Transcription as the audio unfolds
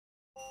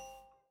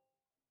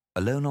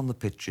Alone on the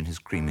pitch in his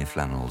creamy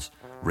flannels,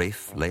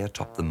 Rafe lay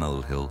atop the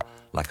molehill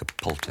like a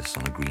poultice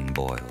on a green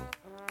boil,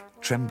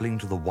 trembling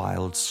to the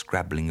wild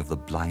scrabbling of the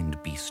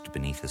blind beast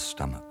beneath his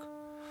stomach.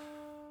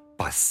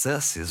 "By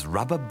Circe's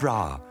rubber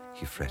bra,"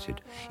 he fretted,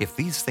 "if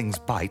these things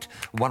bite,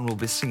 one will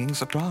be singing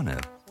soprano."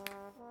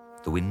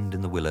 The wind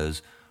in the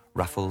willows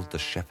ruffled the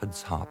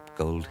shepherd's harp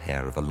gold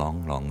hair of a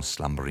long, long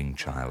slumbering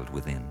child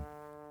within.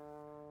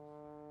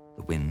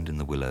 The wind in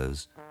the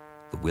willows,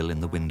 the will in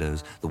the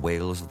windows, the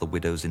wails of the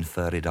widows in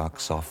furry dark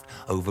soft,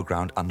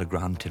 overground,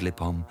 underground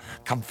tiddly-pom,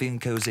 comfy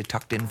and cozy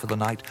tucked in for the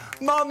night.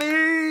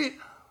 "Mummy!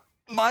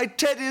 My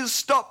Teddy's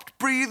stopped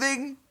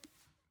breathing!"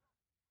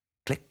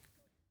 Click.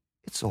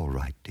 "It's all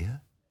right,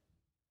 dear."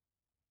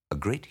 A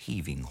great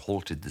heaving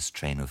halted this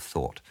train of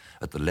thought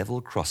at the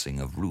level crossing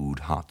of rude,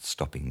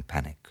 heart-stopping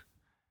panic.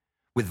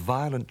 With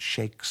violent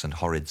shakes and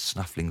horrid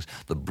snufflings,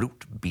 the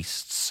brute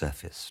beasts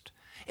surfaced.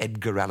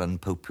 Edgar Allan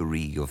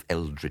potpourri of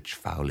eldritch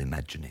foul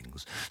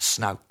imaginings,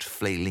 snout,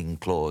 flailing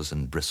claws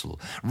and bristle.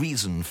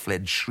 Reason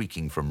fled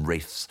shrieking from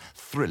Rafe's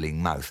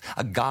thrilling mouth.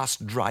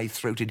 Aghast,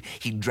 dry-throated,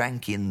 he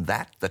drank in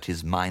that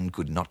his mind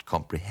could not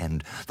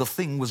comprehend. The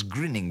thing was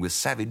grinning with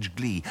savage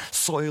glee.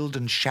 Soiled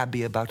and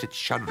shabby about its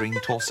shuddering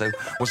torso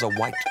was a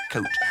white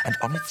coat, and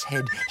on its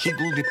head,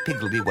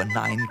 higgledy-piggledy, were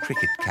 9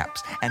 cricket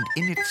caps, and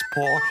in its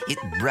paw it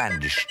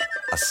brandished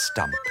a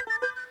stump.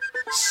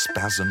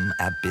 Spasm,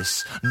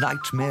 abyss,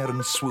 nightmare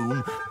and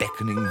swoon,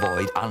 beckoning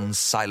void,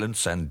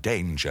 unsilence and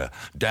danger.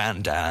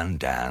 Dan, Dan,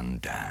 Dan,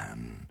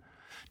 Dan.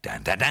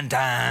 Dan, Dan, Dan,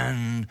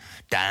 Dan.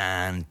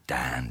 Dan,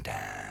 Dan,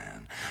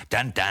 Dan.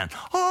 Dan, Dan.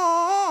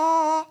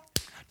 Oh!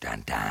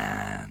 Dan,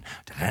 Dan.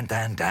 Dan,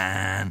 Dan,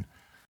 Dan.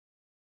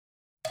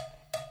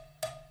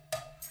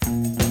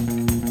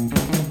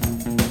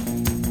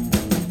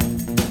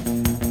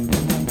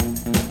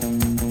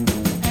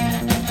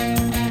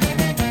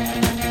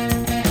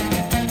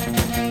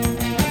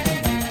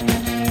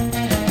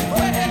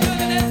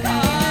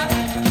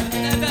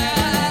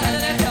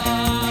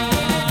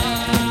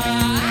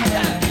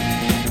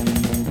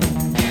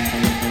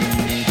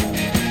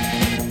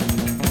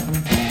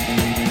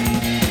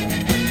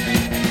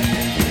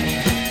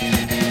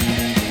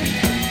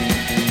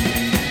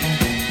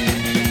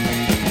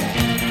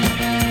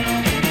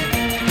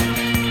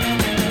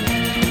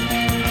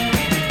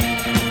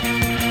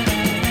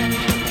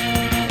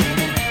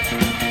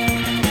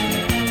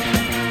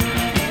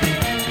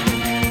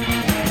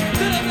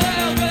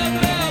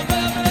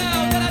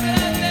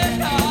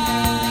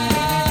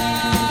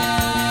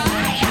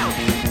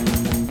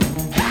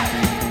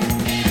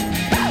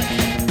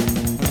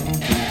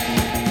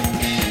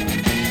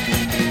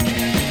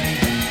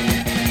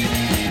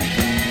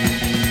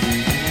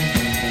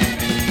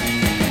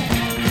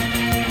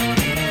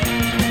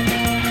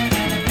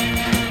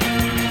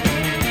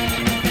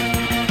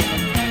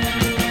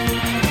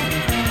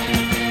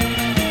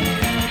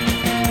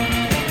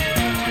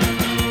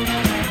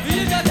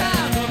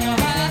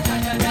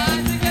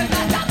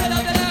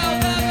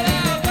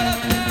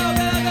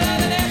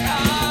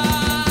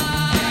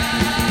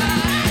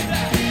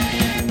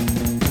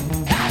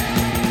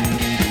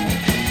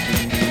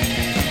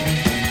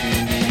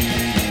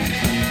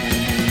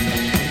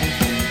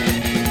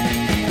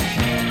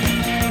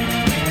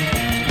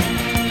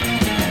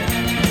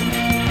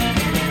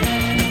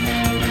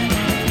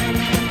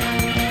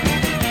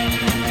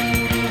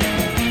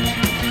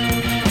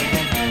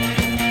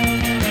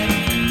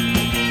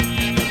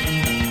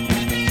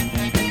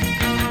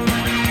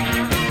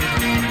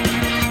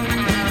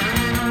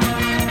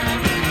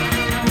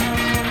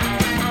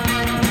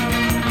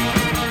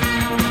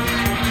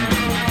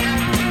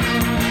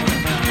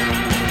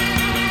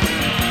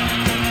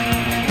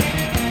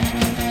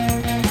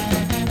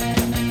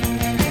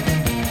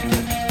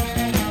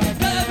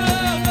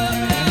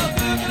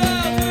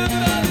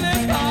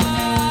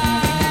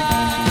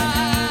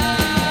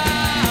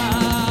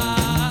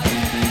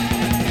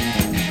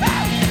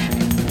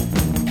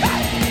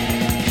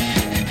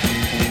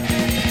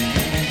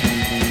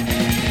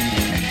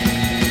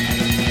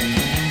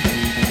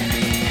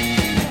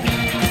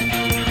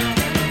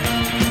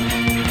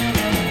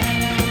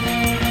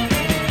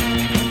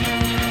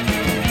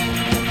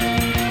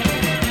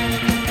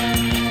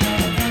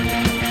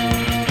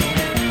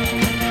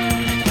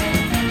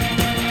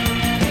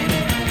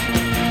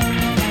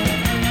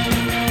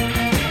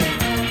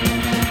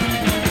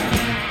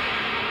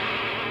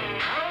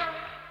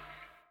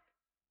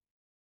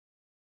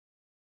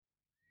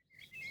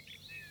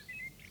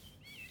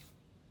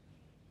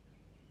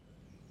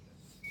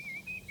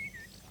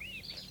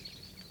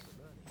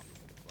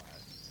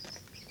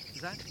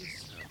 That is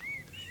so.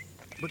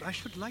 But I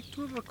should like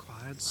to have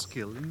acquired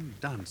skill in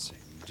dancing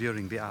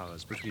during the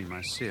hours between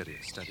my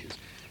serious studies.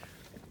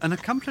 An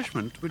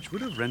accomplishment which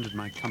would have rendered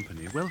my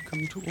company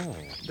welcome to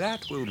all.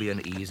 That will be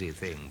an easy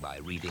thing by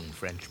reading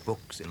French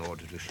books in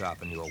order to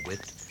sharpen your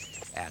wit,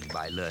 and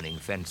by learning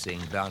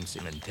fencing,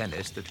 dancing, and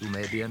tennis, that you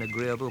may be an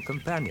agreeable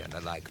companion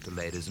alike to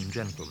ladies and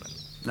gentlemen.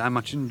 I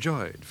much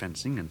enjoyed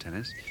fencing and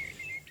tennis,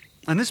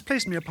 and this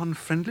placed me upon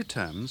friendly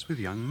terms with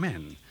young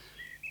men.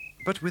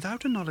 But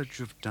without a knowledge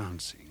of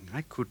dancing,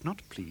 I could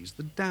not please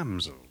the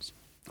damsels,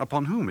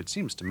 upon whom, it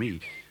seems to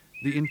me,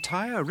 the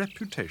entire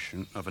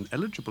reputation of an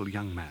eligible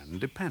young man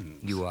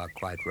depends. You are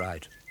quite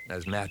right.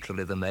 As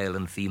naturally the male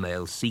and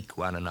female seek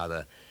one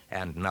another,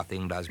 and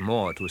nothing does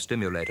more to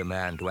stimulate a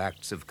man to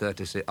acts of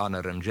courtesy,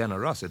 honor, and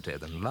generosity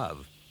than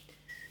love.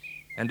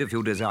 And if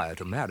you desire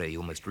to marry,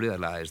 you must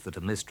realize that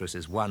a mistress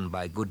is won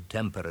by good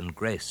temper and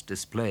grace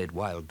displayed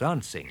while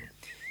dancing,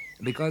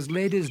 because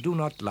ladies do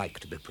not like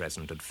to be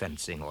present at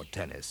fencing or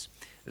tennis,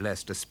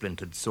 lest a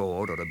splintered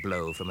sword or a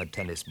blow from a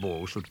tennis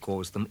ball should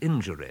cause them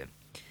injury.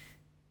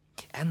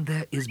 And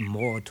there is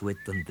more to it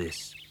than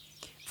this,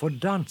 for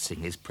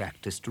dancing is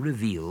practiced to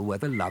reveal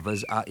whether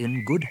lovers are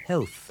in good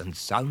health and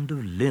sound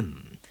of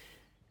limb,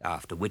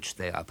 after which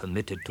they are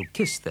permitted to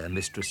kiss their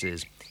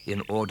mistresses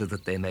in order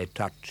that they may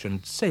touch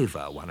and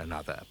savor one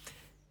another,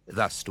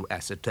 thus to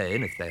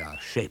ascertain if they are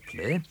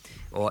shapely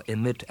or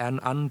emit an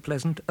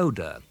unpleasant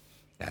odor,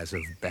 as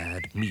of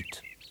bad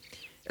meat.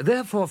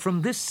 Therefore,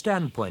 from this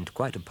standpoint,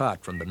 quite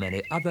apart from the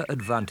many other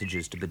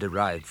advantages to be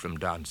derived from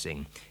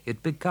dancing,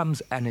 it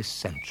becomes an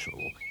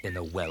essential in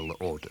a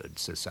well-ordered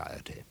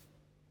society.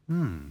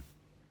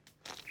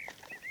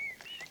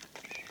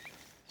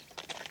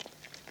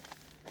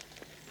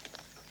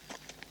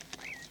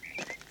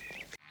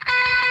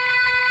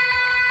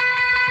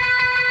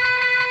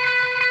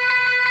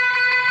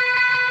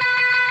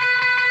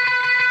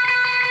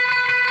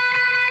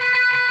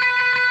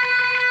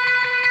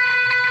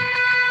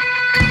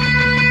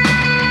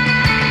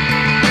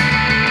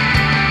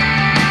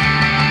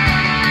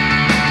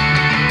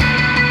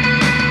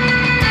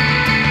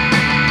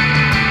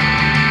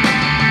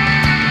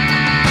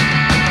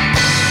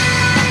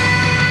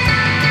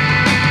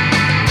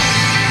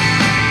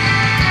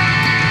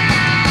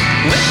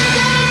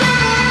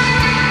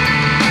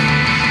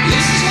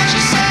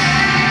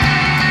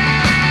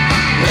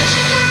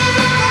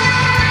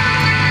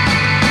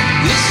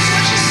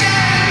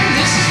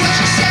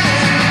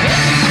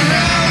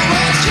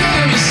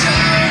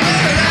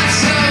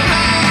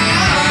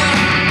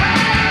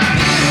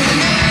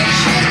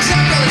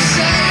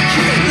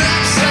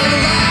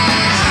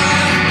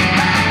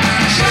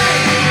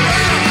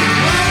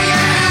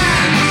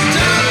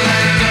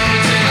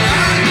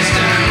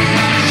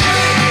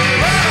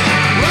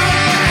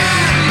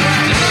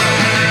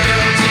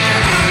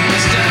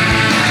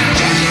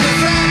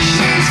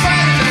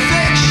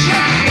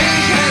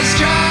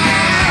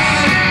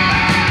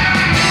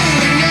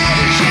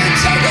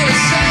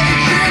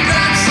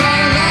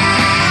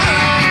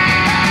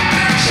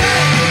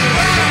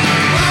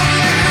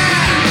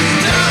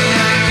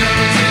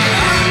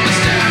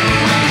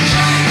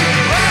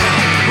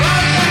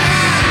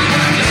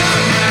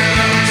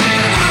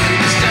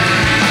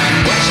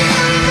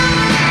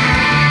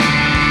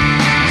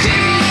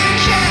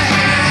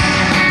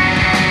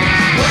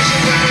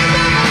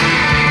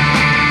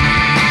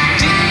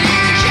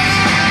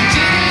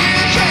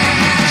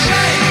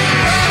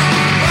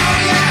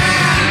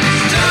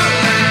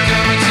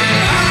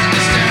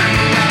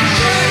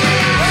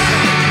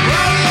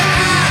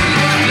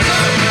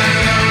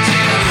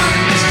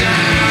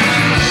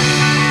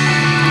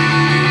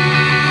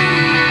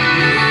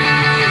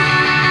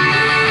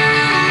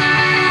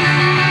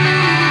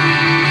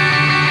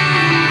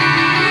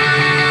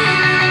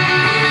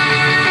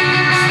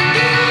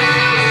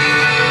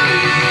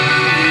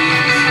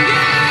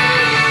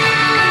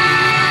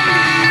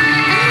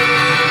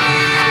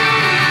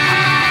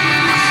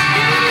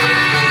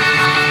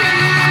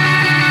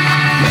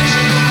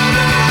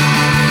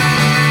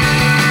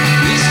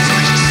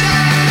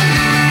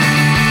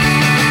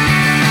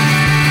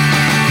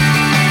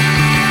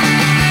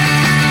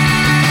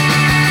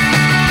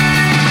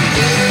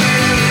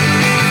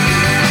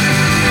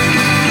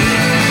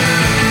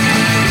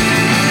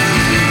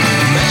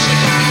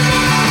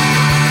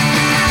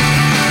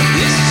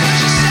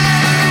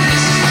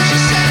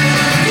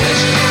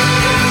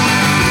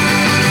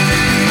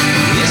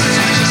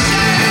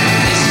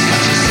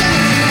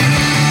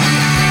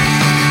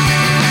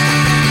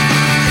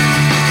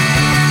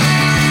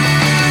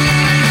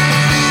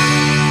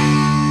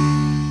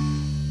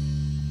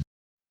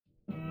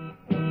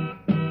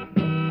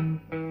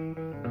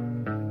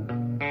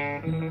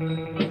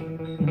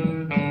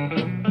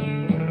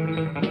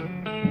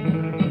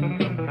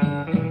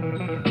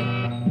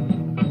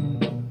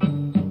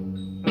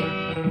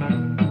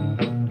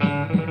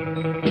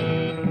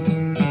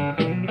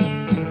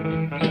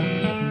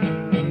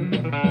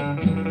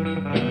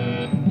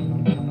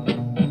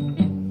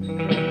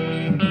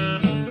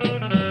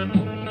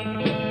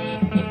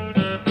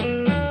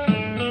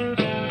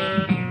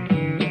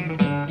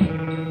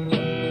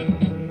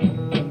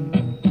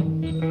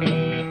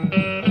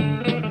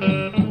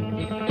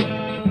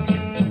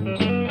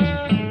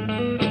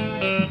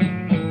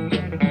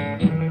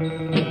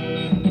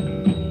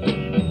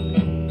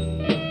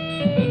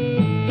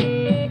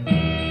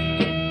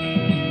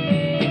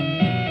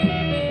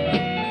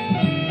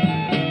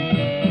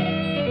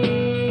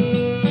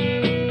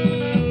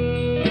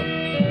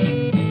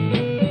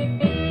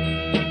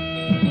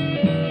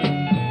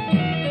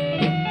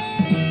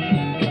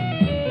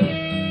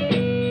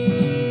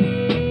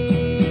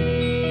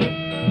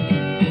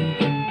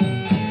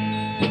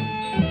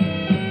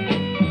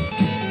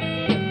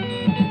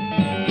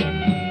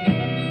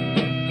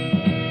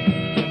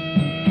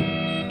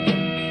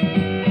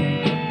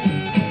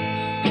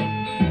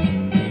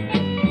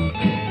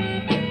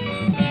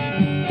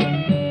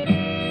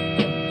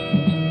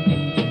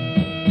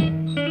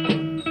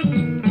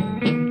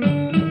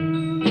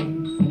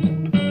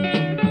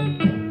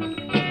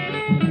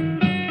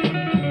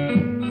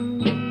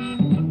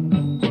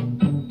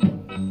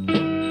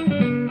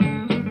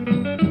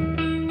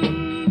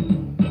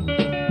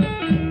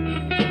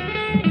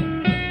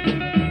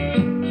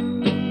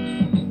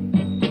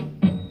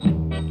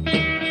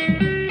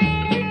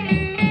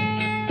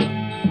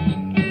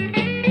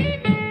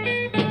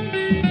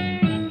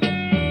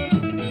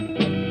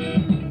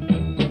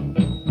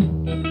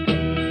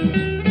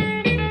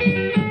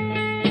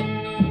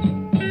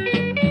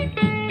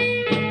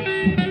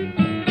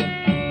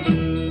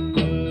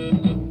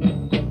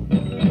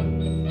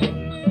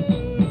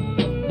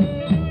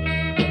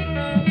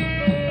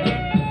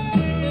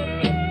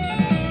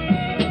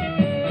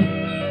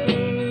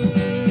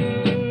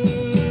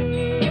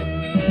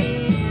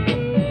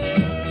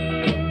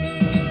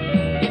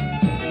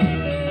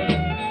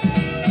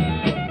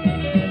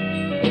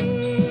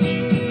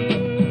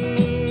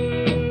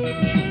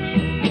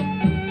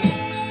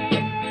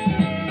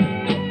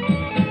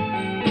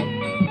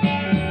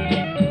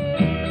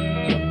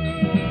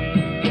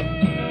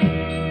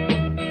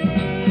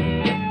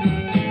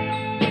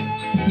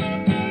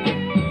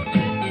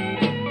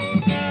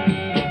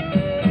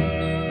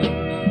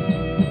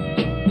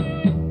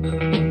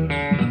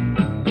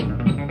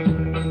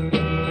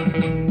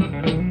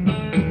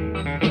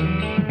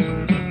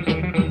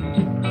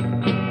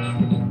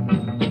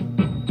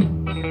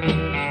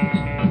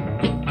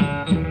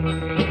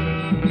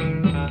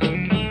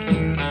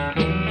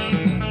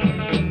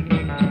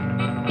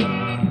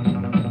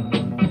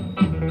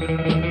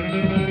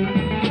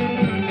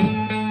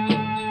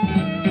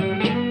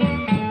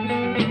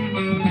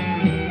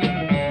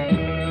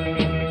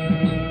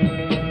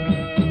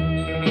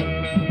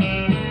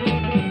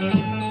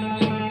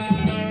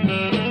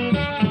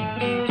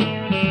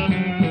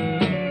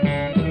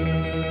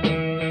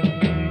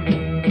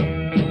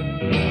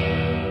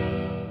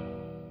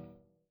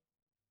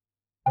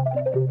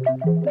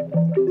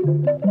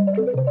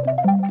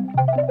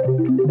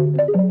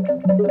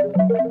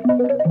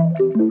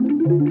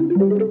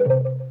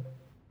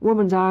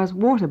 Woman's Hour's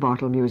water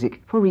bottle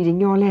music for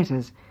reading your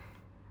letters.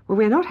 Well,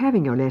 we're not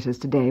having your letters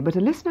today, but a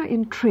listener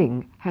in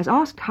Tring has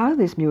asked how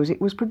this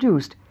music was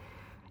produced.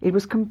 It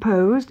was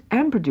composed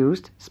and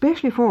produced,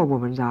 specially for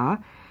Woman's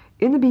Hour,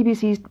 in the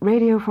BBC's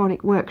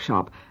radiophonic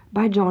workshop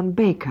by John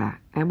Baker,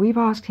 and we've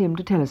asked him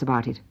to tell us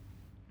about it.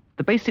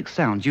 The basic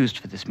sound used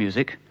for this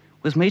music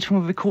was made from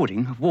a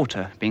recording of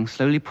water being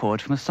slowly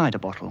poured from a cider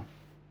bottle.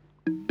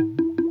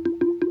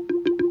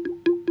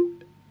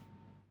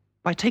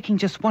 By taking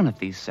just one of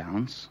these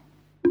sounds,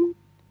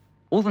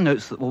 all the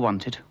notes that were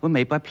wanted were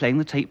made by playing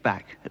the tape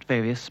back at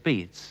various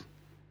speeds.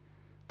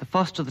 The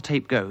faster the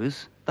tape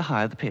goes, the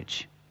higher the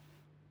pitch.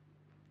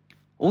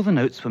 All the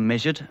notes were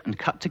measured and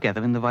cut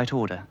together in the right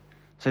order,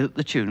 so that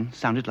the tune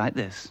sounded like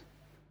this.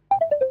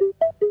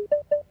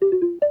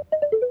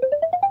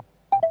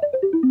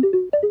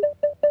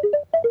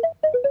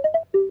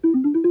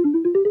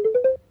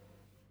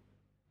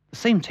 The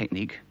same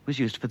technique was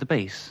used for the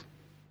bass.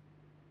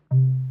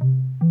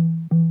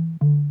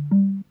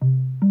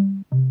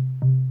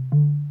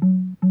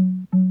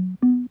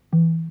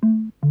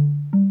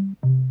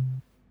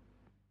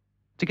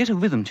 To get a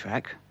rhythm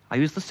track, I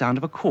used the sound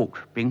of a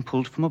cork being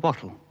pulled from a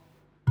bottle.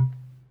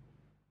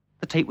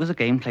 The tape was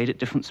again played at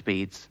different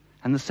speeds,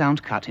 and the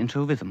sound cut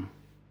into a rhythm.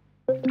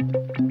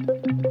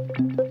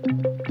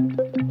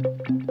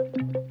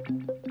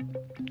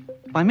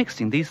 By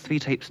mixing these 3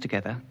 tapes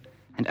together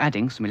and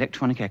adding some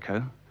electronic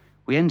echo,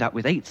 we end up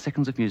with 8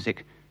 seconds of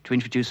music to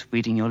introduce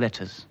reading your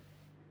letters.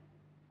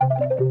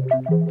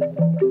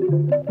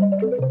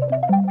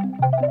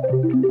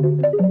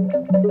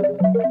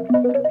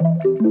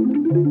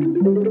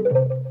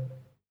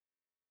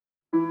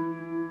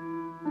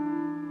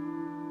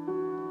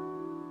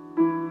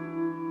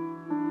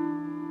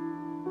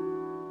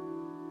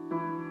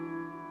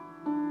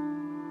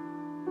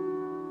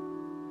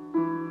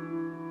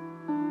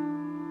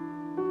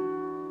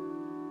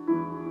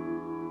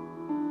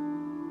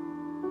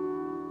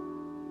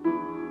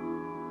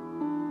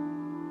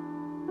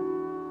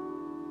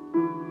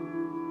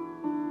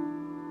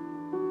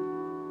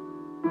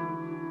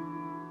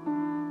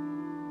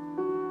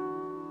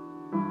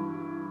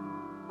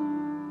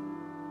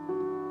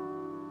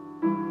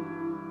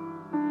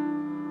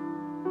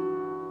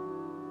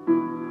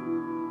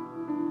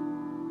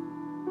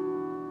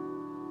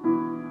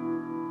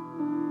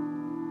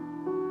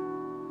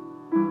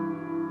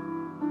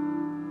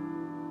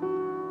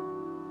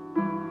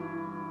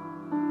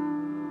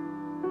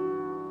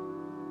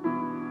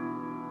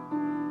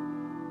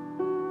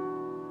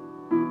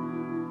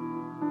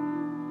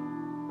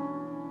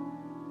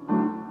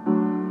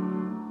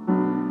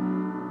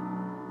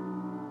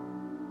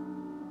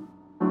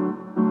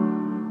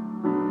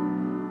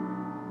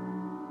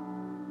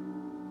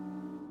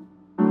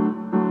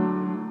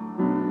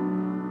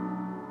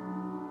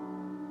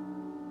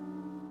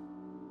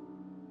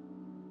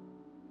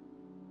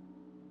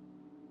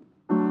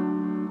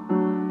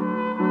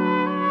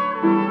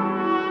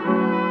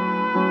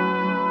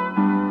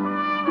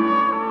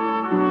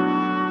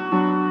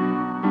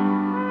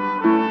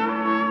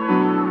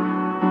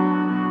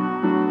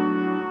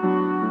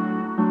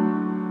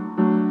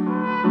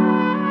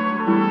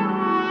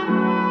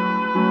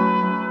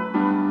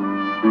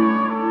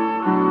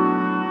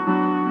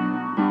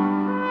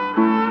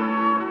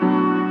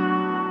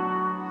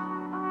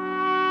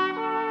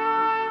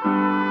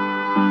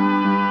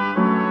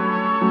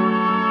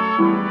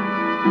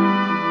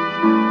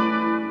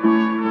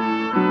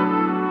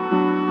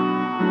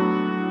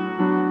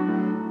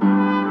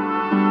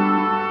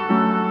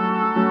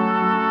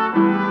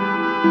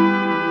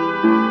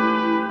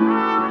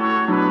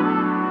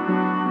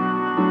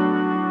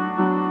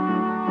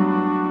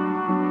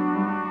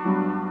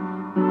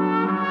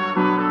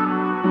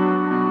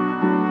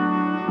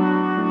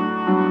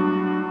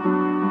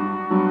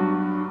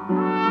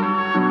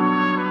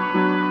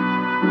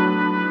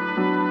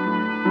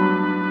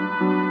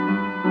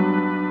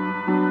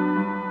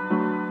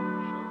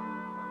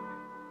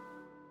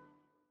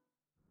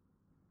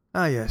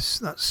 Ah yes,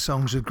 that's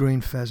Songs of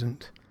Green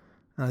Pheasant.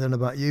 I don't know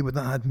about you, but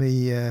that had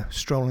me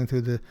strolling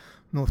through the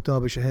North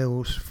Derbyshire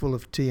hills full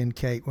of tea and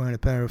cake wearing a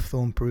pair of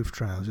thorn-proof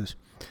trousers.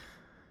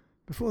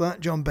 Before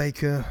that, John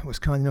Baker was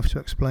kind enough to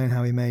explain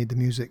how he made the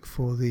music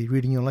for the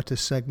Reading Your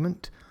Letters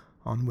segment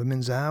on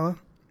Women's Hour,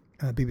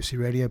 a BBC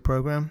radio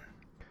programme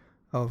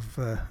of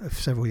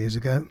several years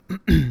ago.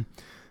 An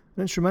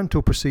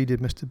instrumental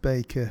preceded Mr.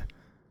 Baker,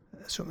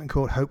 something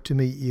called Hope to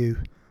Meet You,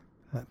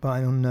 by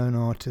an unknown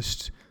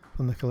artist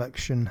from the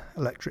collection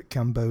Electric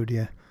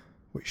Cambodia,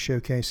 which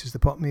showcases the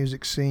pop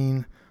music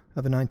scene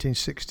of the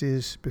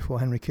 1960s before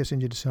Henry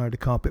Kissinger decided to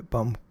carpet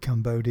bomb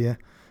Cambodia,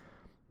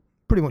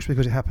 pretty much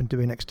because it happened to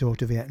be next door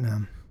to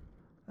Vietnam.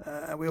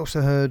 We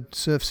also heard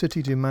Surf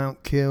City do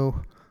Mount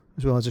Kill,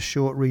 as well as a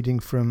short reading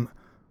from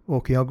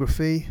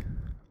Orcheography,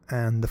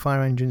 and the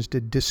Fire Engines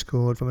did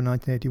Discord from a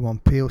 1981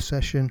 Peel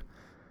session,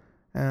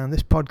 and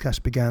this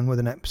podcast began with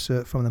an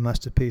excerpt from the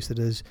masterpiece that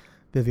is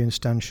Vivian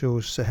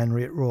Stanshaw's Sir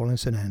Henry at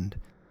Rawlinson End.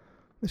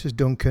 This is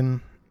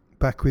Duncan,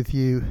 back with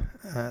you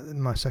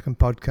in my second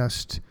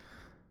podcast,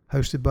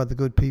 hosted by the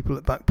good people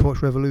at Back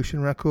Porch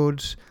Revolution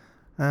Records,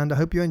 and I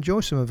hope you enjoy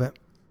some of it.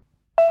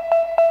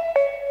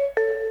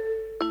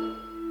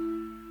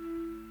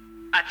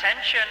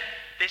 Attention,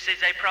 this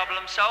is a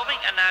problem-solving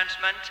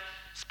announcement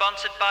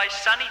sponsored by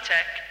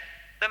Sunnytech,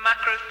 the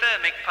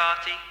macrothermic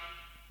party.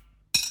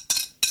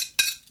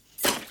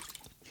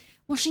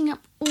 Washing up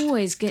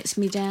always gets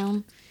me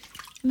down.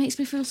 It makes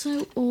me feel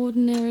so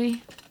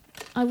ordinary.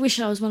 I wish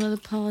I was one of the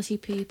party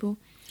people.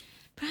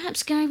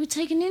 Perhaps Gary would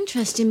take an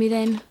interest in me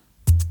then.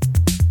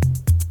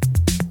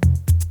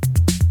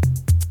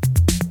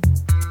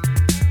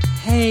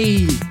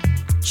 Hey,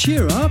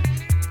 cheer up.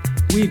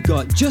 We've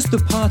got just the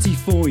party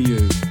for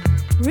you.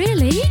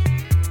 Really?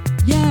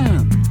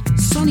 Yeah,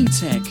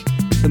 Sunnytech,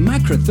 the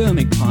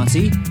macrothermic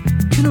party,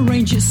 can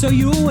arrange it so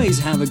you always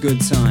have a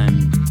good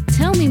time.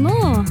 Tell me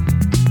more.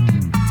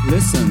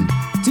 Listen,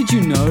 did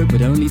you know it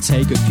would only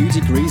take a few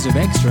degrees of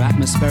extra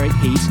atmospheric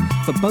heat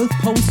for both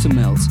poles to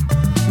melt,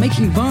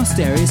 making vast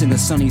areas in the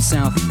sunny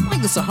south,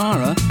 like the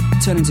Sahara,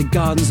 turn into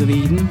gardens of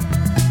Eden?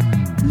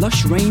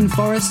 Lush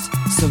rainforest,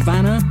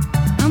 savanna,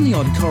 and the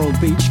odd coral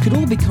beach could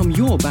all become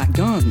your back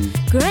garden.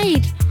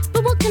 Great,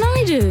 but what can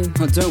I do?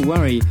 Oh, don't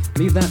worry,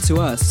 leave that to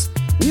us.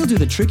 We'll do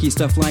the tricky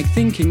stuff like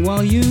thinking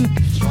while you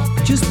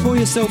just pour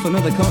yourself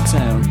another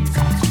cocktail.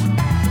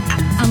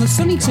 And the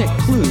Sunnytech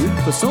clue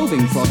for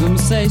solving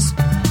problems says,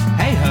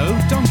 hey-ho,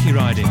 donkey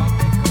riding.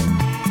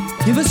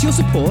 give us your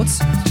support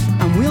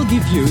and we'll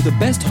give you the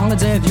best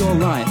holiday of your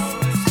life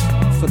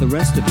for the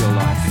rest of your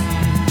life.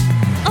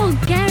 Oh,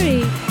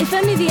 Gary, if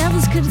only the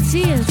others could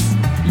see us.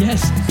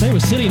 Yes, they were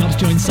silly not to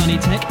join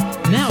Sunnytech.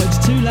 Now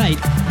it's too late.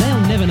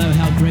 They'll never know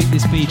how great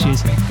this beach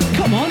is.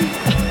 Come on!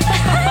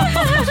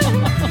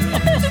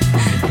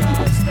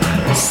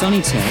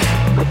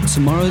 Sunnytech,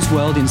 tomorrow's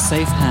world in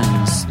safe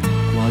hands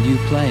while you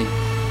play.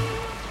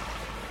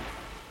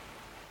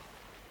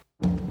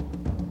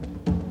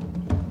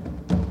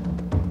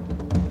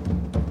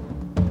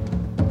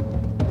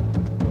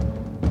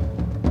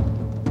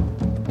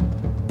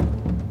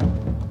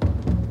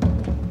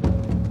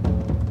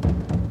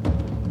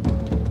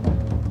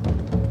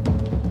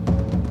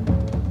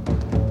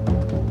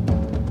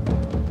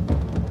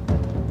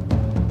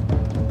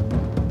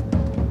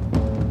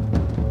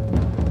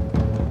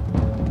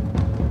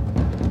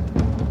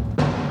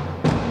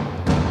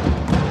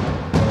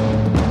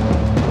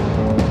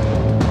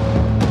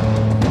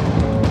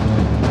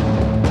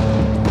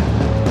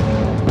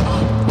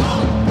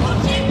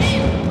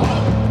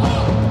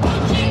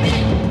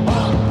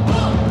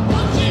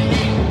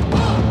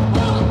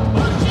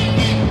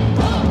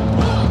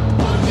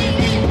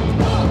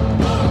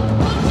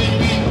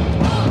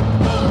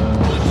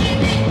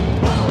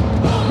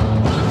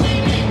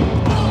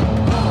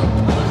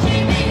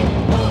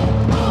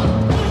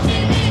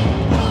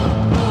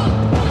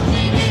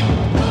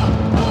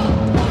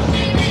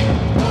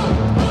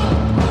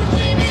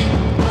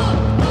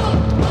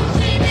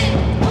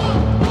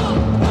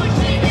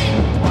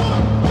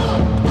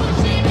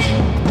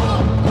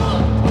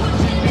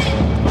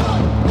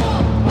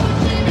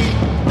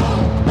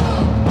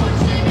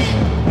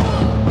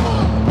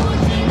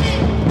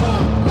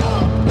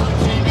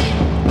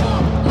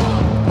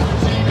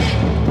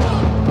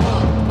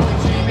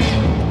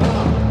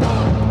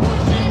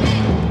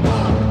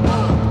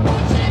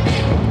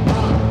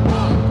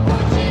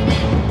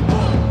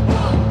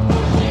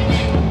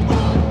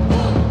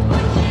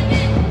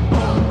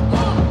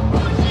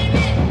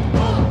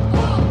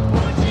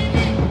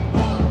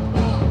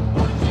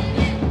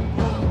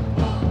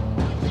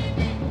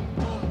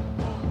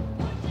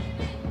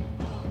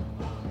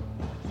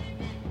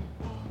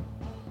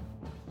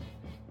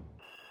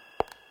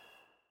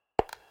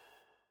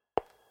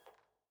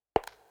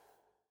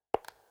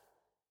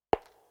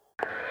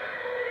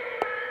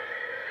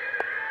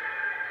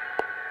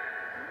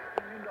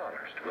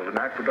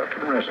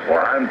 Production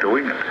reservoir. I'm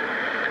doing it.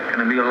 There's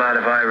going to be a lot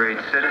of irate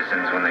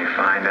citizens when they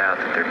find out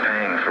that they're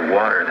paying for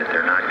water that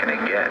they're not going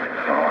to get.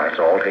 Oh, that's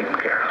all taken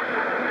care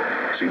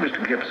of. See,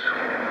 Mr. Gibbs,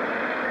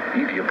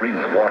 either you bring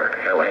the water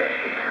to L.A.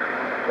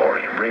 or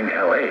you bring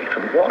L.A. to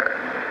the water.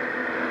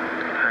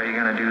 How are you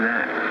going to do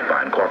that?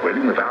 By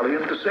incorporating the valley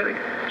into the city.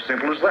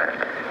 Simple as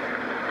that.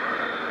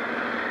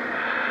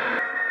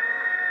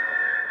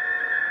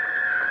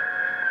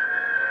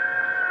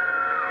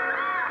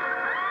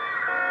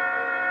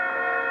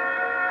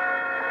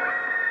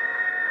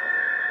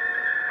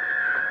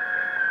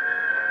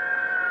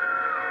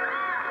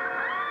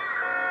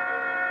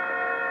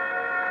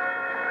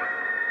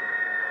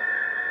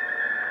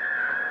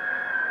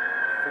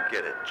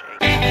 Forget it, Jake.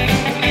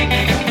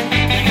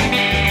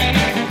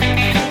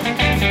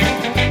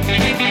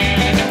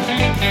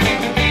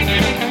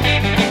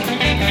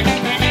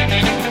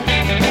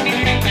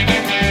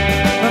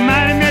 My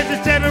mind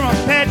Mississippi on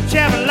Pet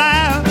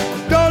Chevrolet,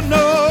 don't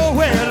know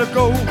where to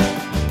go.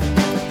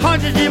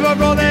 Hundreds of years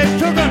ago they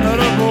took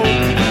another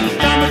road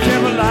down the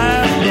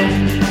Chevrolet road.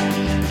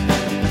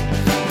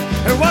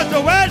 It was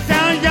the west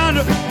down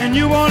yonder in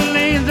New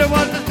Orleans. It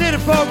was the city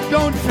folk,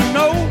 don't you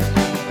know?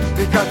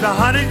 Because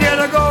 100 years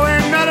ago,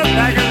 another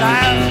bag of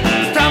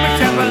lies Tommy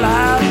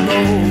Jambalaya, go.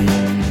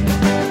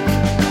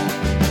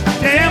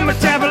 Jamma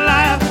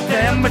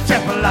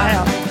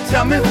Jambalaya,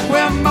 tell me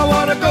where my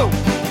water go.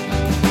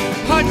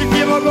 How'd you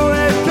give a go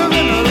there to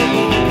another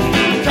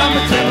boat? Tommy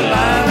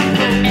Jambalaya,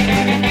 go.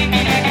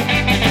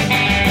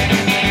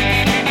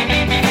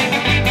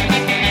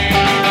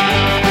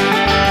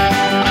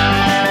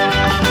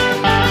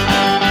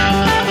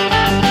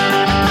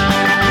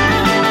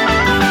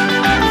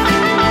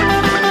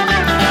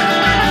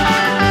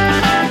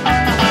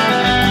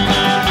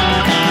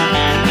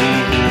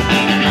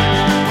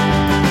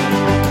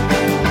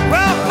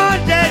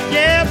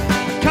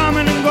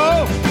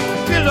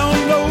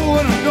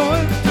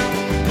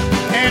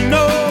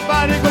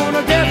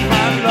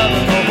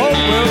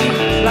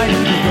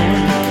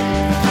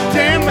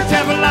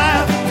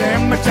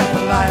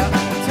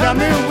 Tell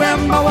me where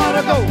my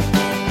water go.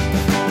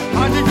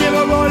 How'd you give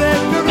a roll that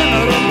took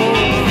another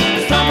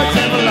boat? Tommy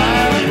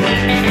Jambalaya,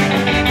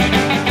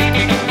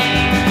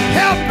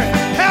 help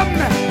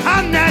me,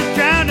 I'm not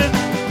drowning,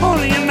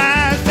 only in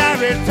my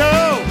sorry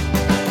toe.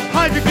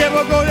 How'd you give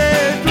a roll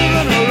that took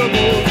another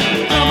boat?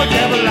 Tommy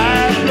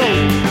Jambalaya,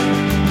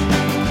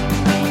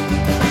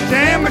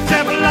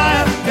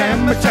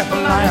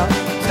 Jambalaya,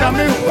 tell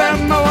me where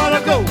my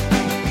water go.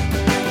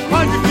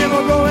 How'd you give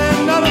a roll that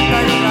another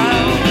night?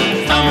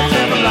 Tommy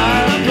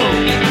Jambalaya, go.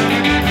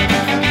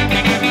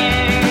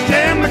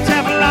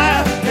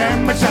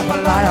 Jamma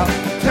Jambalaya,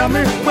 tell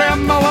me where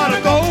my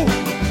water go.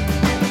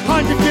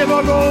 How'd you give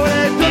a go?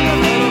 They took a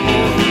little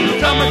more.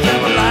 Jamma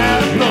Jambalaya,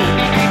 go.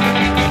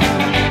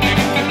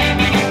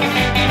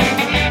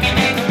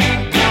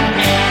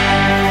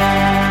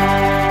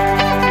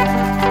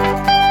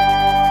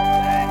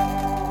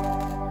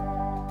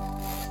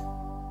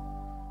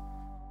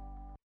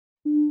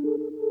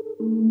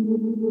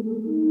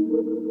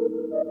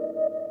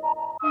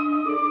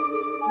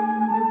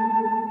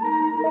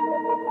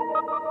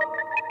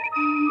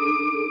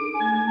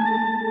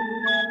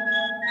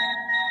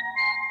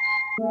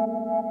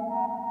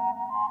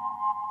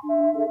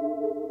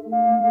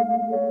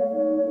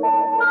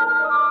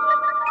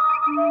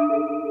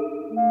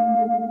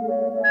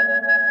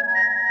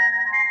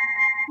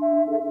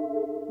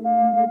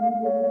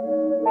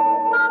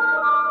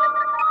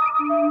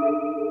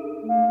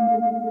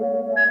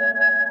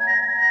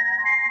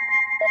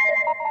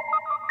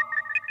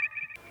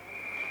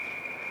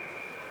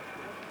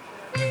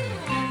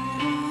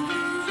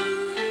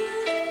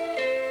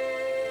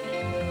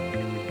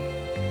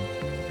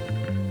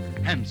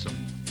 Handsome,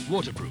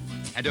 waterproof,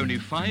 and only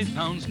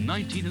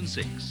 £5.19 and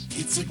 6.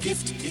 It's a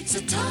gift, it's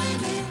a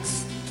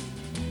Timex.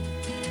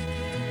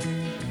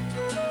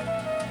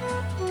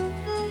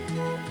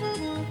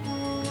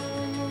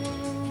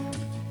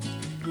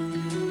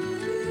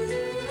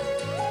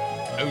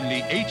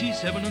 Only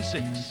 87 and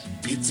 6.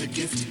 It's a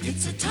gift,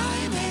 it's a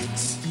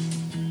Timex.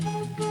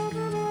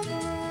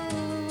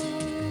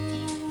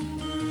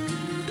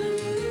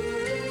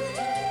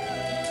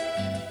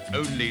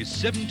 Only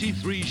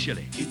 73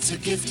 shillings. It's a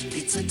gift,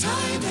 it's a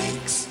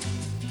Timex.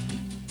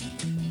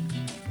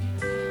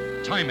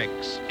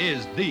 Timex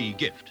is the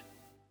gift.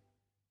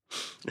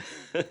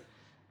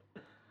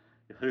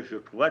 Je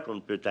crois qu'on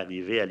ne peut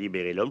arriver à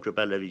libérer l'homme. Je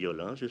parle de la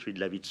violence, je suis de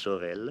l'avis de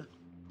Sorel.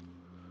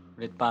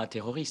 Vous n'êtes pas un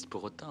terroriste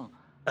pour autant.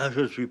 Ah,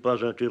 je ne suis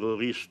pas un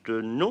terroriste,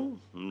 non.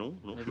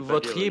 Vous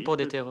voteriez pour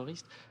des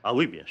terroristes? Ah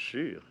oui, bien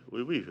sûr.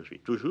 Oui, je suis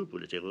toujours pour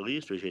les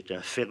terroristes. J'étais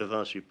un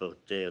fervent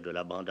supporter de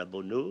la bande à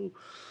Bono.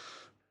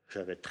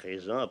 J'avais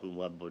 13 ans. Pour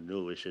moi,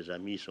 Bono et ses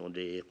amis sont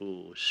des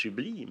héros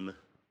sublimes.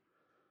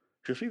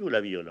 Je suis pour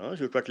la violence.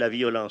 Je crois que la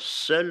violence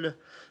seule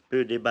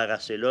peut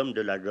débarrasser l'homme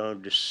de la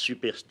gangue de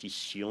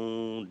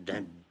superstition,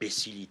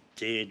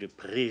 d'imbécilité, de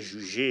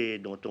préjugés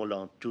dont on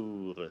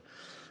l'entoure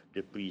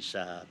depuis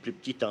sa plus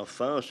petite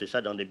enfance, et ça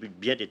dans des buts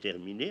bien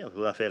déterminés, on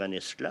va faire un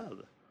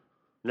esclave.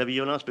 La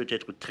violence peut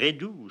être très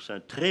douce.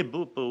 Un très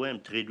beau poème,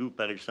 très doux,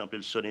 par exemple,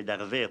 le sonnet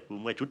d'Arvers, pour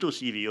moi, est tout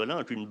aussi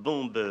violent qu'une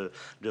bombe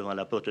devant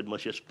la porte de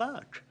Monsieur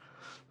Spatch.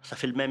 Ça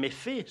fait le même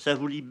effet, ça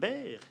vous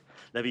libère.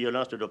 La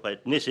violence ne doit pas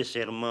être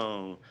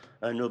nécessairement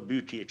un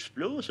obus qui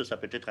explose, ça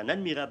peut être un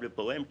admirable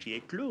poème qui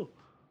éclot.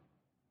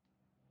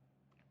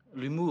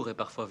 L'humour est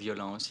parfois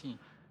violent aussi.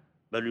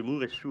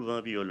 L'humour est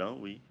souvent violent,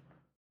 oui.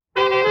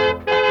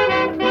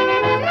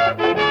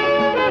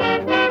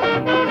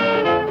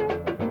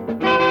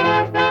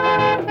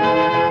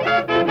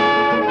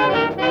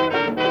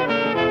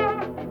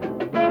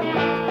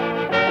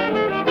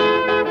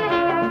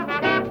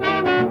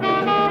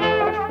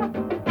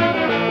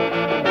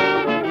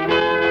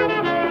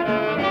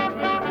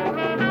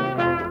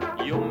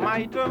 You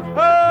might have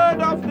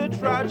heard of the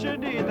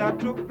tragedy that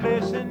took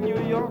place in New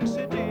York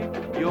City.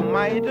 You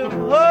might have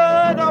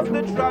heard of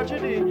the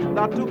tragedy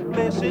that took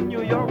place in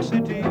New York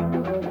City.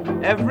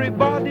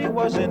 Everybody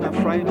was in a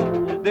fright.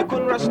 They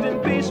couldn't rest in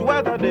peace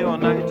whether day or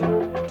night.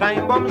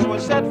 Time bombs were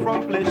set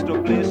from place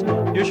to place.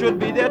 You should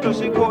be there to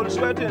see cold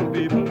sweat in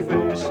people's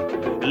face.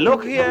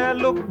 Look here,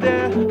 look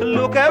there,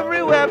 look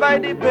everywhere by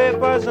the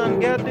papers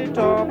and get the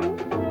talk.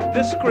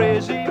 This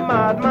crazy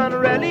madman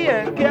really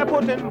ain't care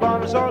putting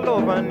bombs all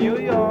over New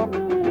York.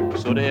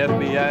 So the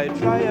FBI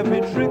try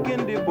every trick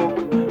in the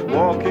book,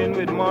 walking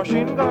with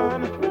machine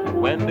gun.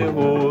 When they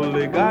hold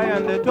the guy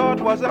and they thought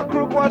was a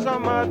crook, was a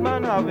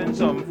madman having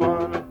some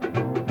fun.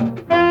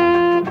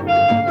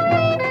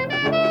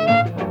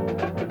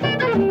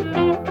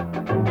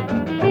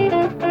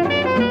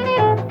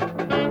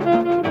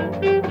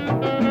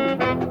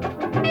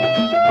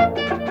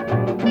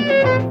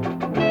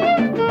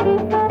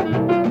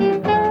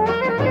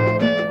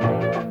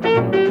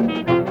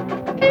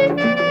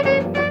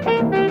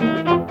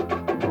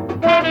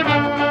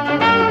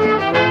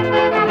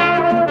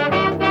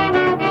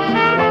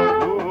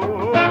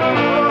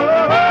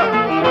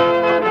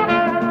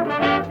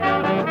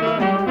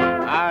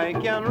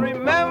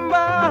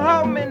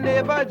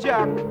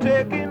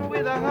 Taken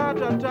with a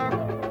heart attack,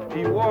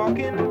 he walked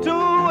into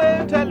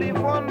a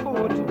telephone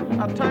booth.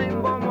 A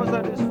time bomb was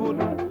at his foot.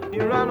 He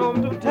ran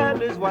home to tell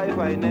his wife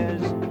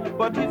Inez,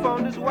 but he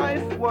found his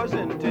wife was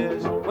in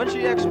tears. When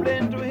she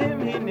explained to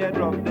him, he near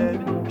dropped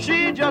dead.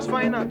 She just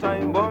find a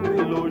time bomb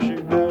below she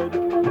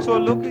bed. So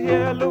look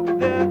here, look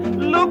there,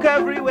 look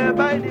everywhere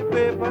by the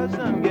papers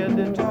and get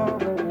the talk.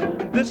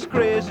 This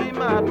crazy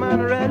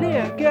madman really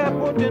kept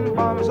putting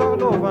bombs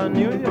all over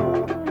New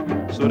York.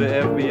 So the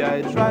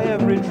FBI try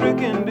every trick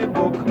in the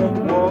book,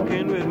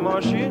 walking with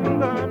machine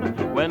gun.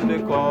 When they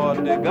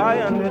caught the guy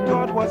and they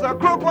thought was a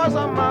crook, was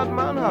a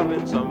madman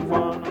having some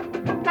fun.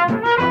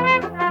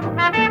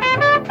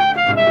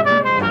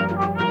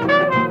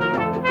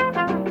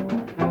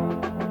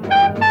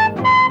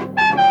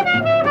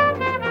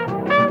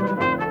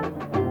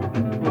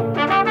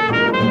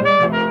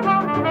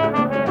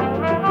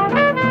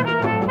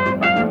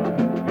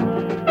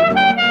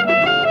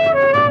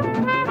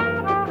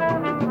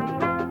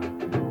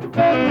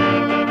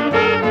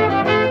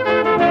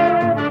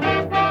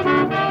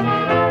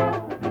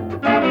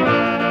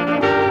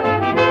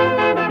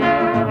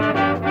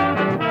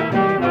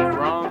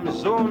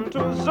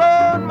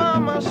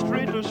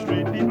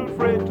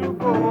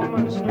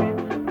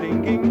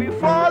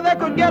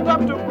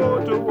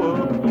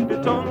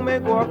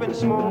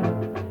 Smoke.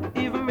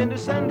 Even in the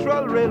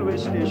central railway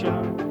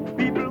station,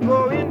 people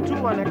go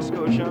into an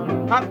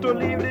excursion, have to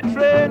leave the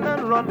train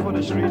and run for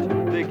the street.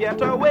 They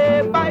get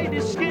away by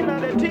the skin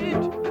of their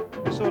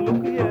teeth. So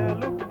look here,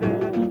 look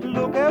there,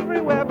 look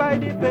everywhere by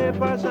the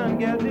papers and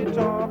get the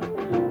talk.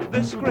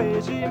 This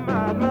crazy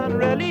madman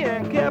really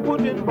ain't care,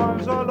 putting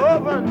bombs all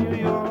over New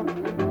York.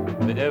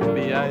 The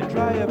FBI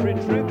try every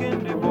trick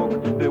in the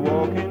book. They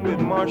walk in with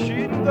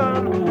machine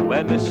gun.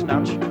 When they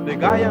snatch the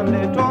guy and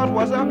they thought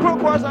was a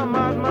crook, was a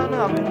madman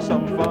having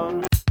some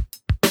fun.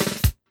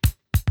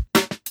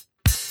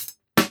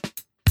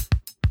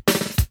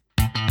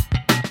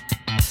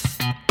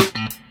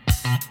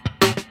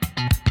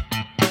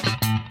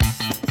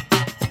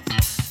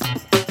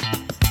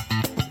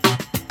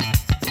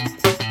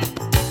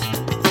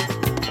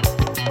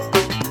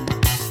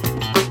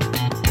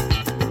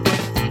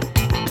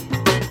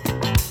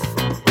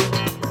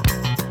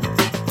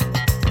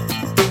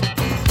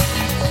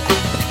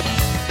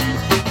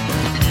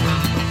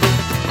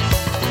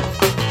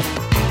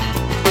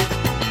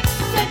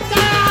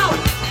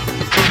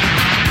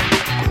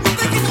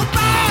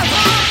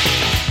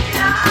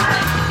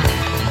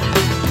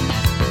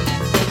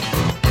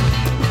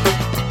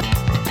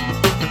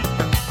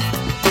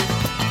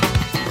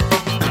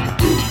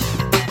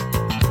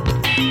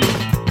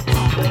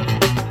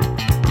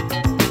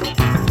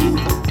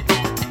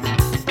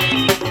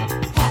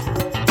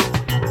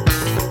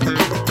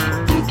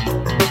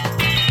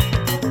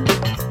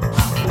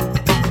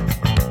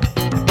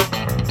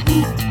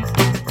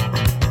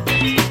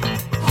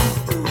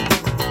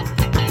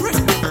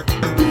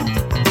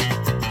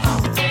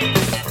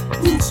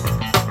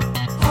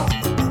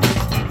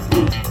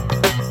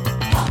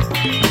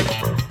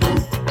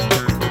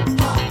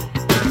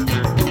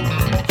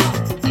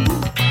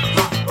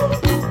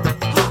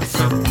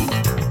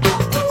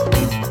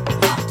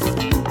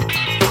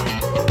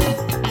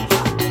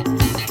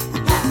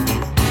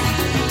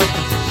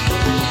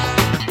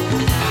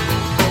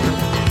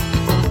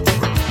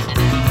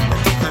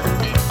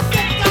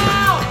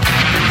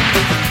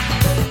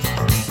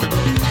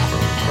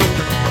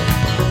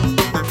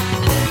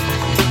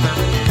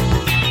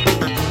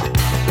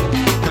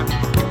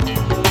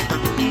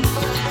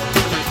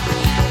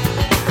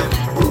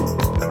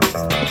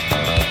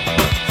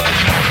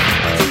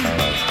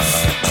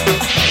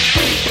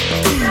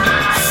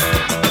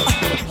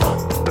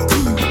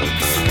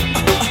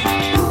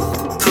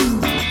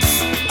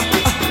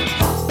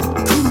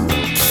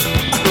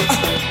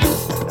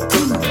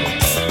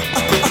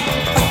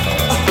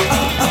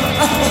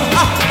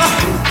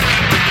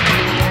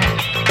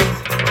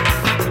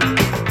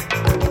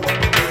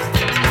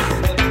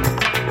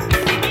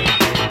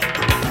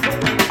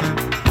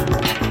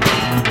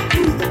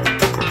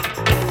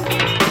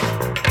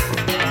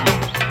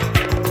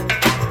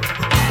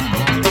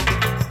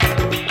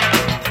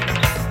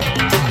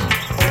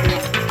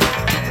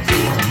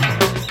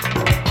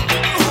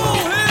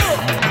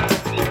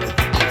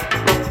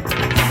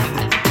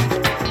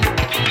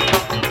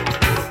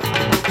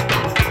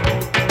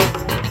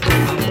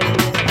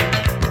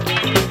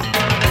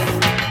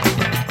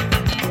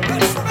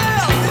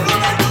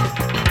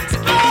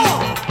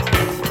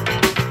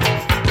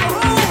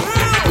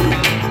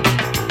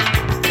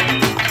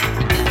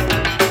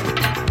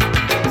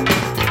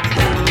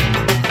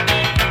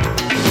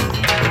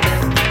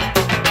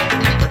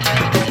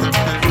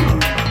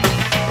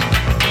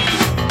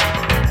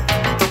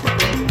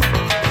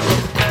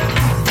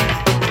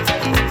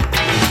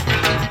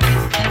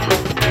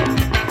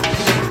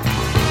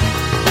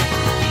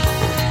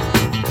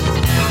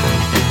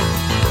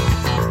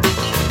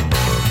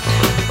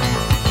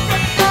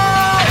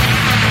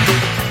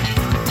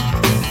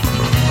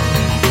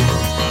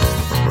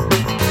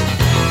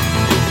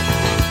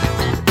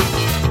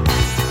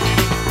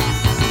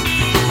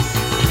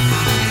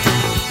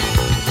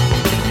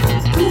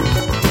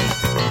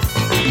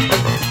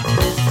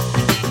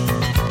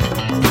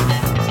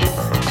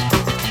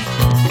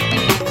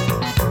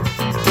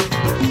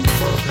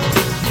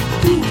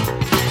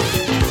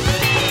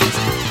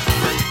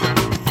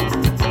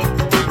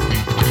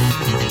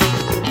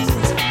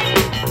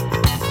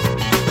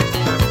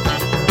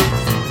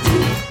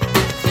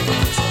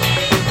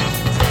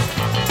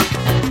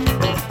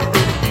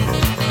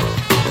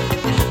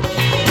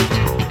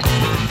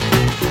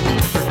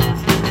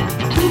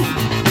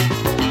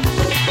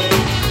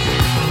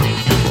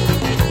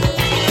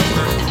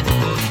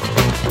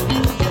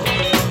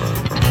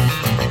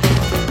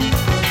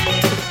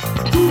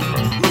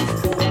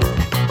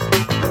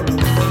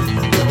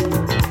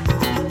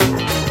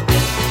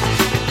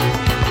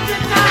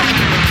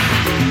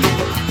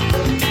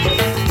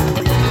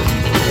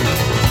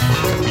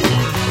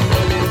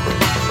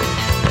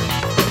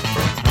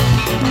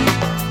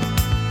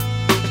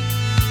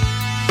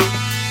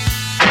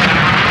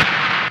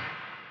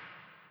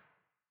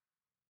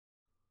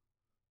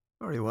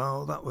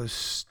 Well, that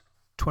was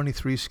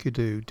 23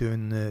 Skidoo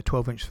doing the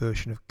 12-inch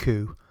version of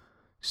Coup,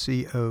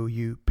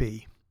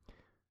 C-O-U-P.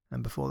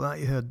 And before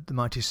that you heard The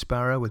Mighty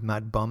Sparrow with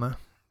Mad Bomber,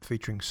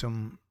 featuring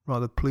some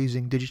rather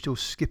pleasing digital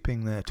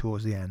skipping there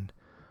towards the end.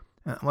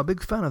 I'm a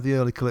big fan of the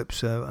early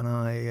Calypso, and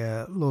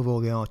I love all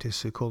the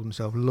artists who call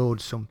themselves Lord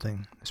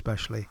Something,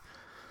 especially.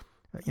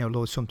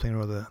 Lord Something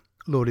or other,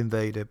 Lord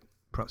Invader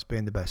perhaps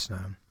being the best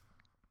known.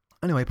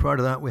 Anyway, prior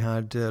to that we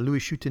had Louis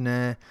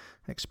Choutinet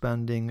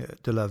expanding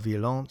De la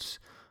Violence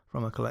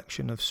from a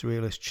collection of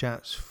surrealist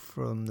chats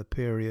from the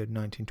period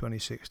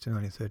 1926 to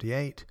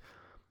 1938.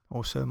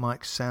 Also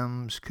Mike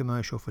Sam's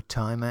commercial for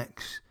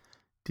Timex,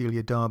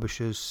 Delia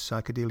Derbyshire's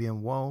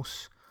Psychedelian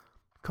Waltz,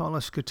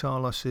 Carlos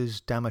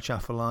Catalos's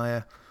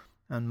Damachafalaya,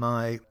 and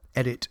my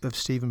edit of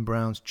Stephen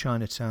Brown's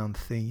Chinatown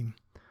theme.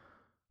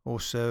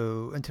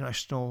 Also,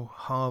 International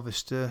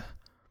Harvester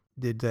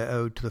did their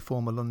ode to the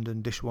former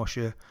London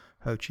dishwasher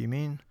Ho Chi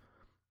Minh,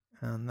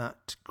 and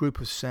that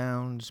group of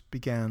sounds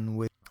began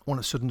with one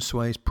of Sudden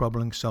Sway's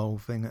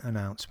problem-solving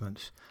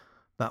announcements,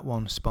 that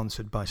one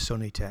sponsored by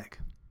Sunny Tech.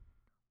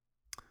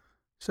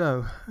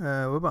 So,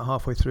 we're about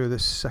halfway through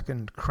this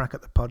second crack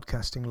at the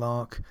podcasting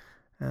lark,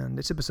 and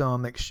it's a bizarre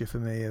mixture for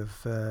me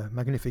of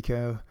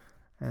Magnifico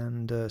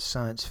and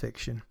science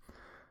fiction.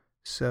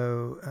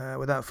 So,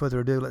 without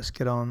further ado, let's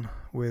get on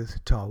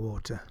with Tar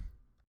Water.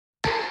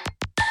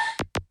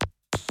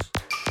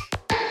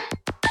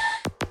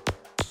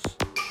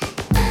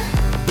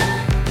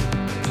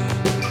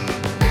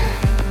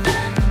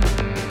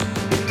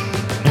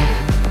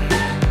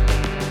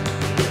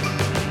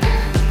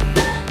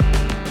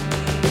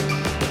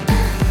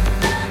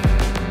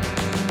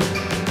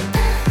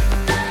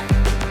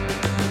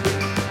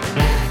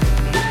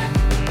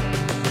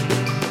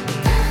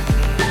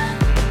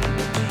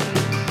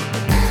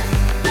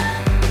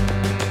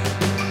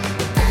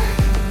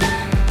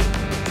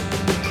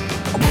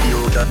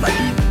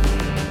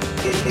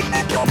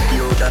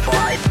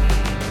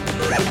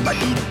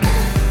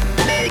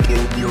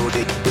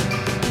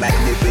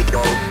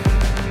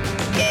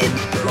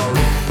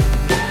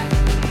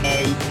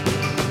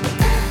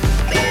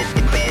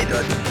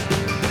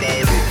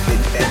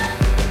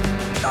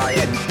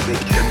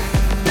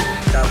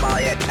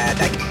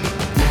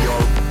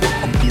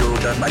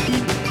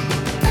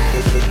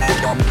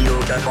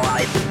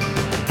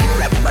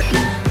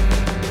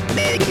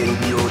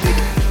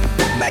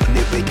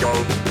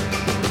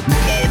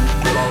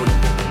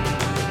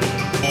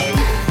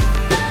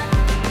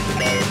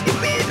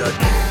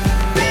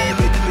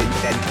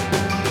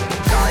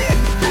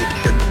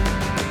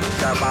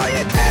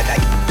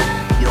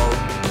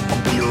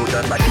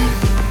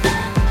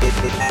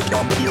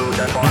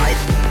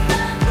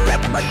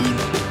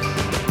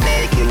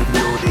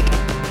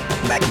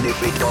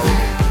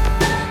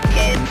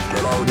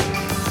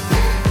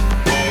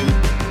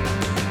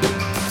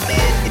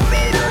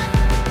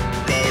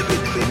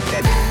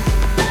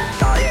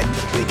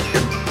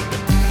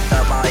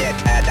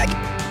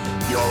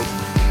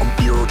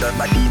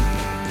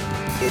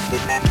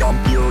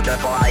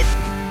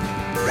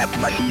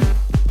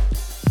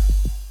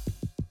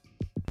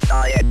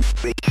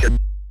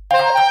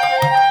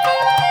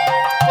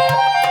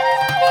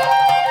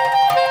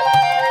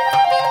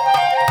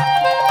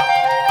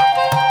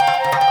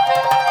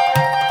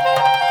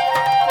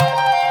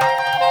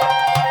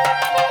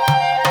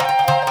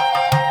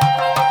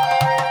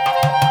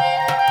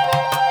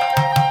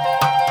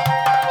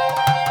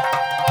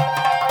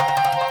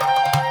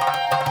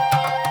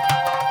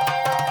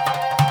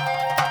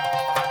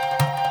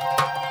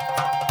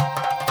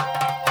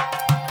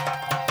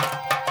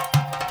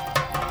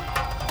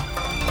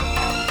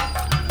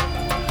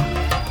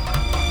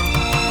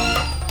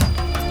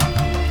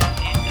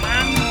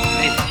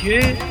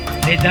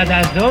 Les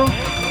Dadazov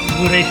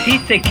vous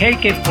récite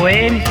quelques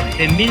poèmes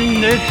de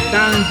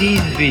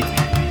 1918.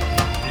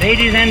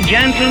 Ladies and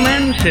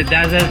gentlemen, the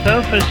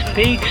Dadazov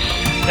speaks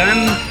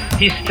some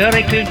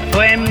historical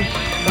poems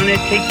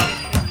phonetic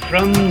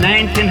from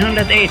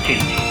 1918.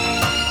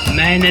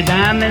 Meine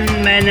Damen,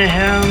 meine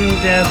Herren,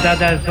 der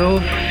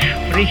Dadazov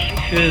spricht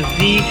für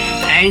Sie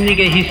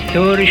einige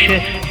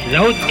historische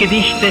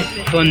Lautgedichte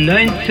von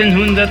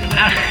 1918.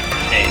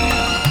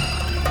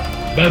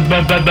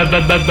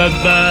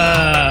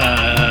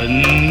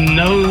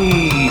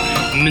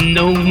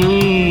 No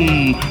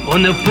moon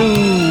on a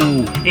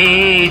pool,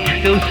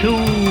 it's so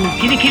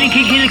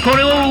kill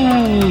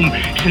koreum,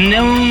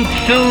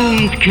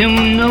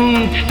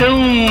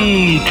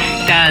 stone,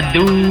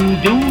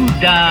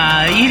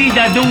 da iri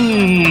da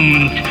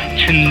dumt,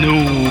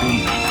 snum,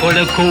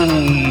 kolekum,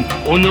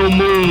 on a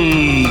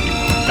moon,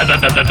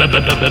 that's a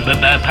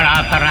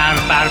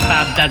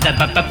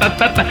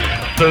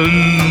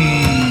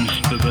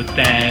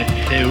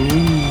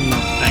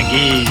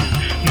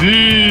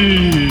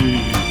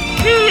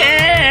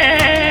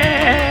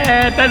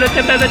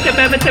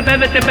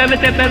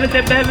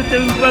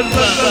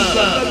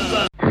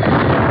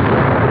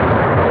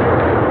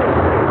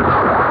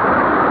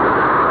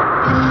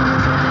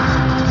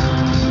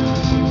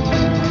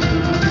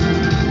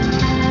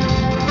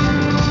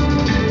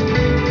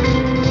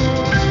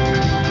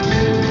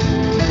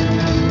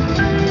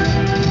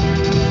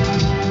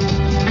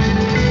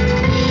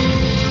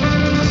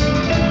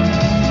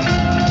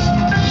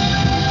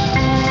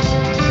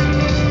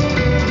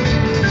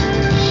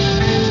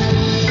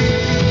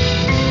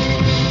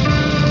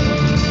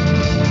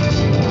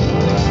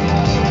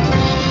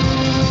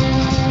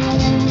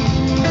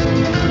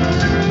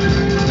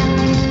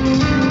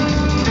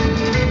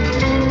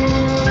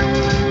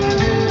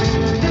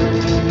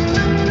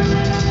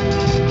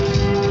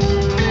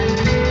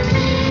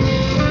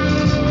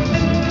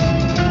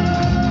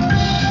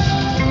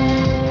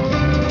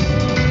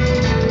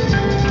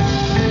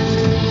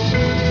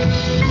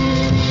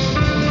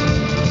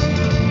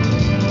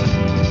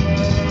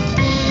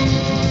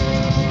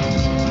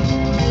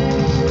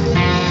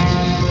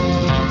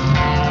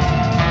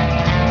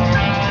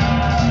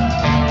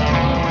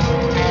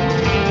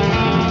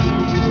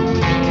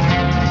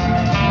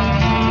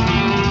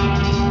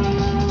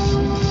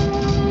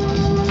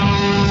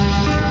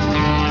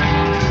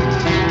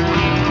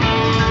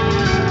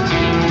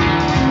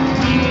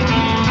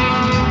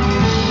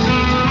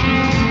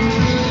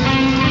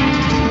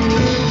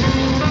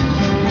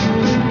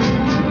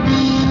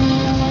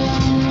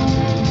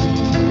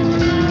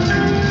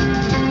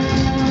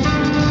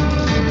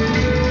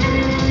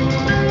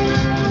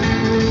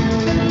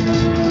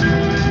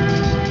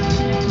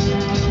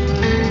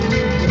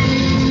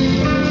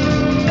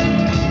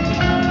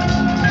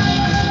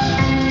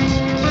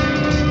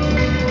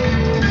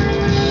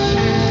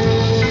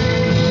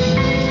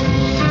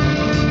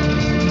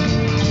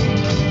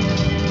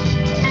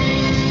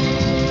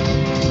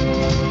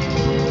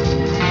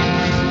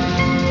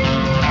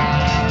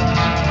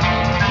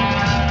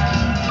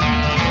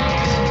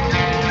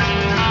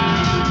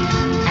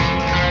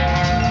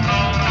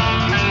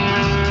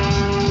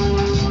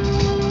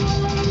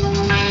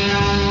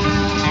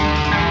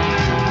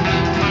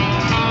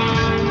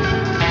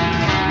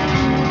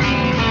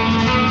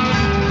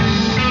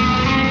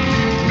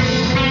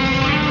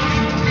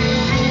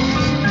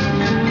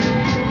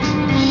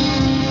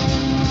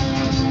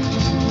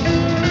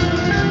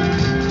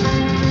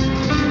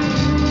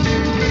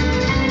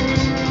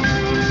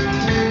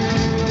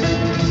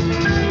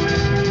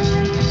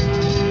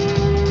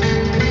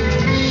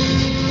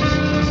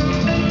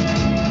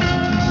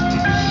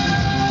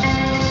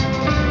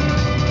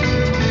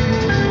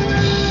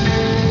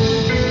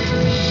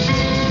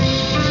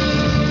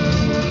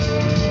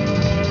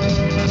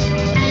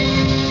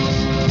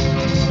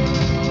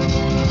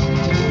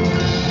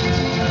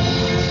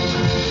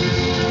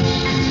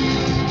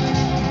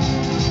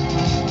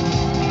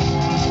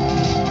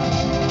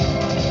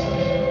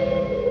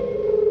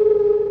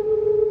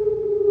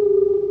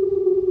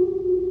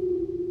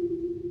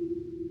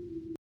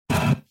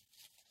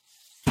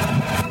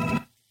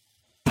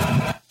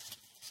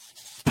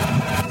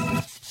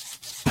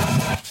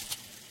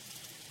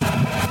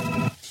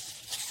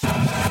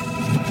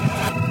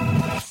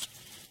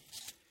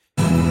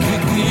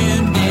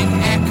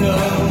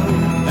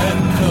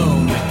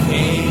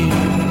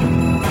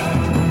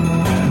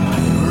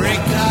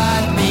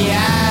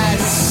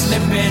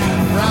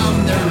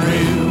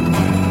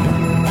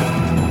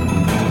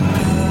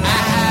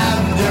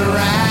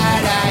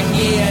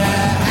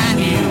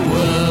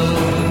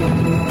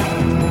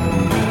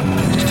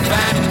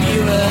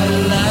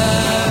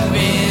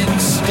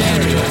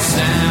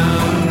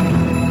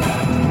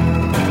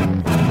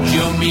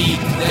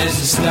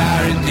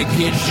the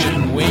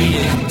kitchen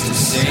waiting to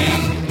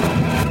sing.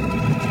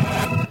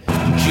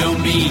 Joe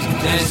Meek,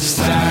 there's a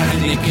star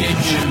in the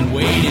kitchen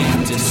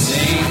waiting to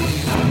sing.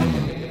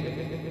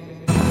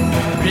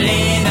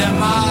 Play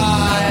them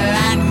all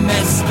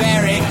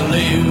atmospheric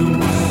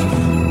blues.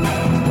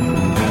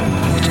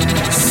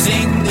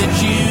 Sing the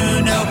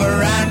tune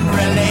over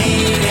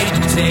unrelated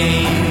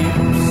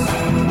tapes.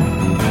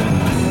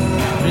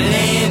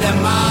 Play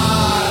them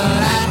all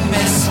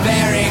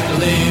atmospheric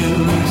blues.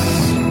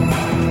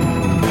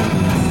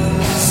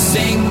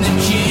 Sing the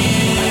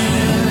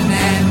tune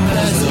and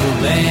puzzle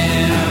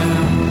them.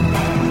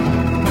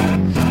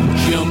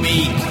 Joe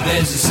Meek,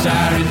 there's a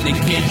star in the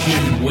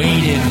kitchen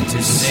waiting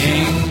to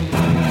sing.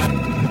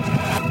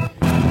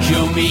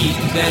 Joe Meek,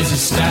 there's a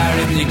star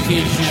in the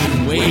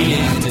kitchen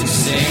waiting to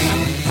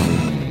sing.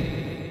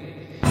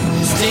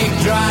 Stick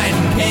drawing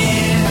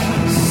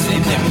pins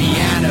in the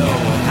piano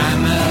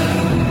hammer.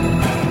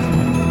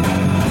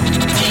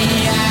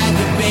 D.I.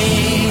 the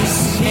bass,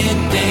 hit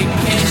the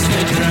kiss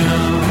the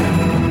drum.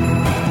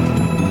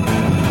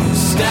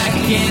 Stuck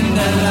in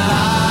the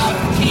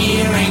loft,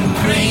 hearing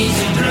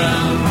crazy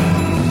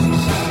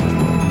drums.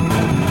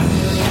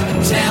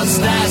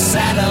 Telstar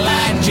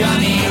satellite,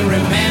 Johnny,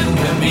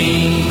 remember me.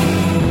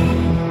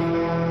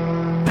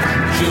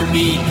 Joe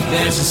Meek,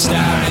 there's a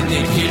star in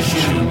the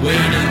kitchen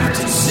waiting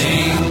to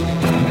sing.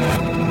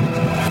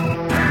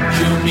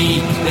 Joe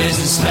Meek, there's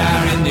a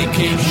star in the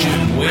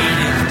kitchen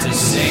waiting to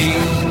sing.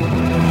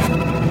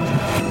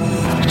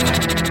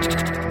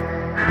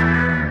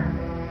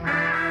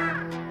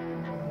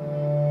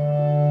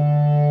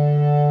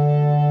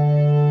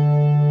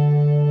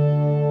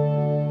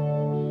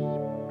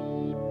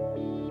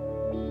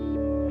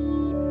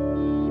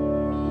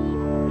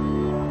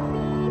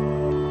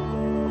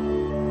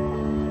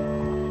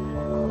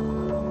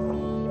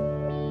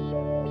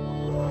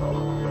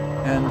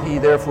 He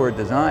therefore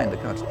designed the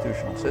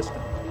constitutional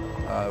system,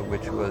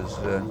 which was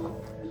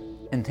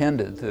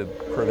intended to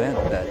prevent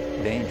that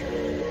danger.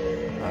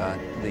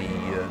 The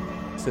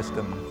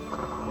system,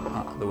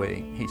 the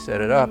way he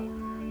set it up,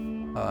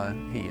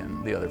 he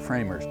and the other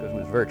framers, because it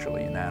was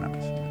virtually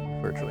unanimous,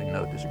 virtually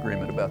no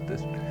disagreement about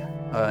this.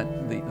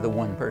 The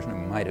one person who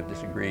might have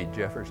disagreed,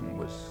 Jefferson,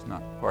 was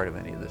not part of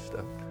any of this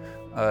stuff.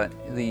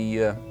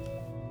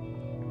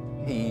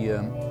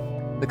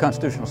 The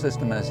constitutional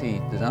system, as he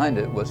designed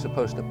it, was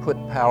supposed to put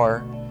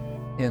power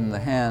in the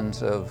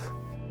hands of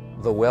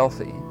the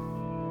wealthy,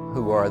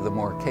 who are the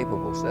more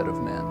capable set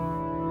of men,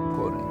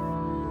 quoting.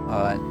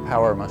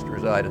 Power must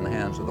reside in the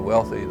hands of the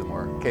wealthy, the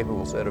more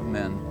capable set of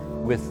men,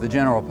 with the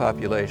general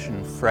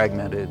population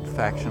fragmented,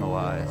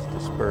 factionalized,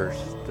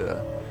 dispersed,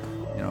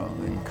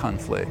 in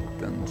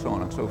conflict, and so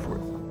on and so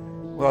forth.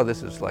 Well,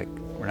 this is like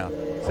around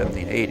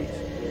 1780s.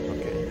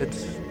 Okay,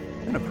 it's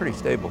been a pretty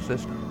stable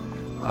system.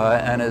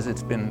 And as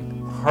it's been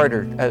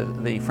harder, as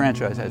the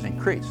franchise has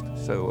increased,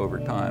 so over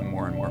time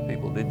more and more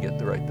people did get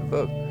the right to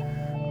vote,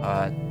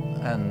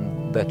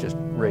 and that just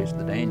raised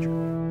the danger.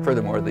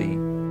 Furthermore, the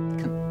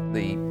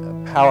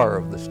power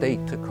of the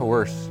state to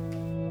coerce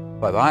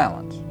by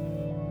violence,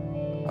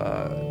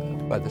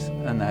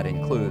 and that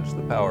includes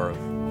the power of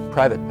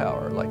private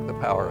power, like the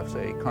power of,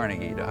 say,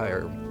 Carnegie to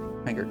hire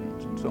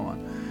Pinkertons and so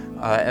on.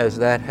 As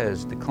that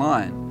has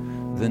declined,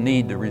 the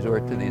need to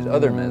resort to these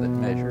other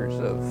measures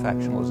of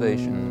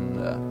factionalization,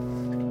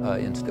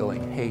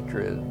 instilling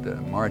hatred,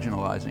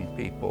 marginalizing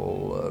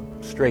people,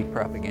 straight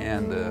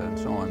propaganda, and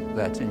so on,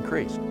 that's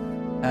increased,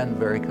 and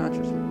very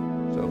consciously.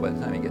 So by the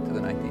time you get to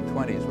the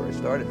 1920s, where I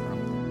started from,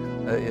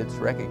 it's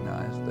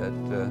recognized that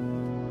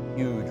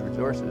huge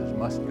resources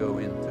must go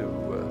into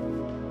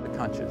the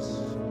conscious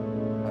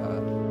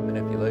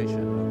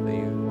manipulation of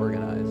the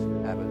organized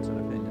habits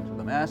and opinions of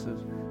the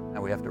masses,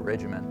 and we have to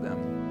regiment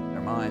them,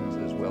 their minds,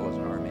 as well as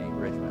an army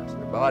regiments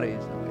their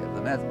bodies, and we have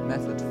the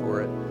methods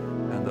for it,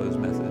 and those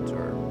methods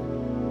are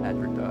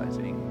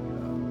advertising,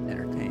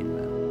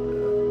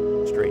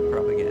 entertainment, straight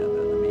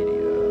propaganda in the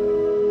media,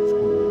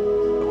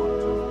 schools, so on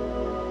and so forth.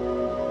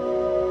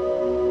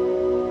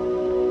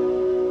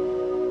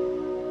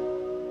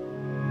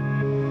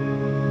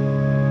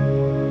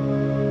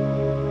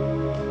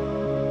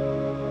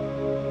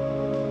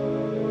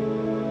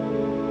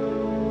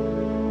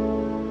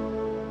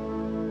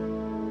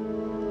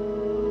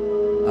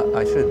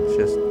 I should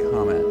just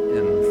comment,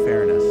 in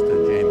fairness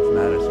to James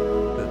Madison,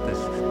 that these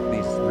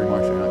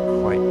remarks are not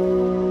quite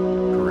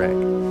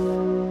correct.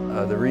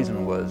 The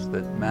reason was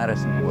that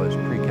Madison was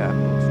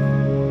pre-capitalist.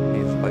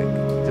 He's like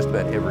just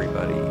about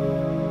everybody,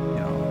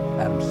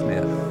 Adam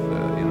Smith,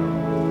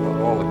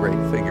 all the great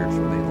figures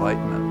from the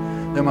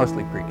Enlightenment. They're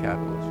mostly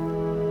pre-capitalist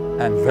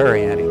and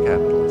very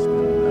anti-capitalist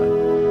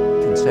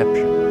in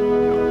conception.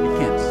 You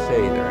can't say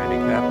they're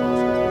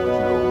anti-capitalist because there was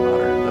no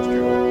modern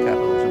industrial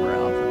capitalism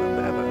around for them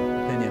to have an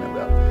opinion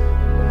about.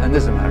 And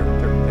this is a matter of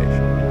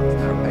interpretation. It's a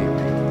matter of how you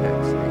read the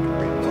text. You can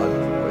read it a lot of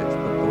different ways.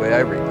 But the way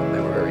I read them,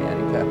 they were very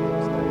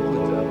anti-capitalist. That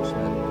includes Adam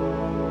Smith.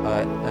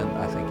 And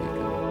I think you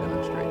can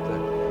demonstrate that.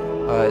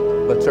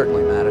 But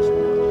certainly Madison was.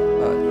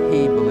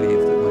 He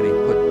believed that when he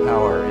put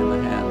power in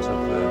the hands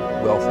of the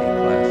wealthy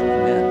class of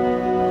men,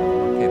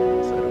 more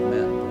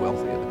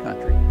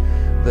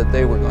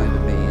they were going to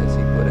be, as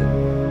he put it,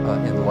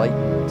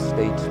 enlightened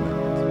statesmen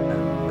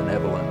and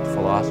benevolent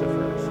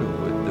philosophers who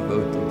would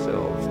devote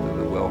themselves to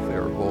the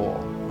welfare of all.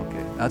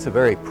 Okay, that's a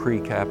very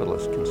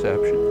pre-capitalist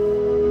conception.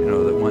 You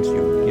know, that once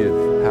you give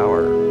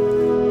power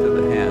to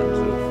the hands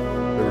of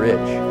the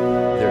rich,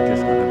 they're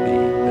just going to be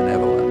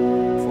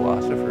benevolent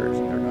philosophers,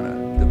 and they're going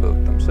to devote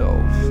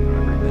themselves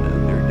every minute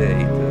of their day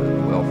to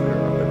the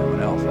welfare of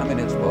everyone else. I mean,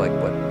 it's like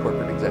what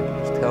corporate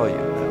executives tell you.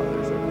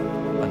 There's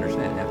an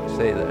understanding you have to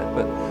say that,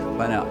 but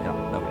by now,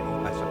 nobody,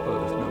 I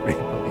suppose, nobody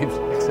believes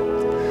it except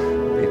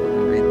people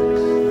who read these,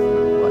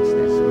 watch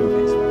these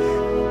movies, which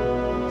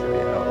tell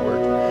you how it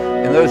works.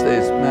 In those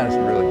days,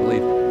 Madison really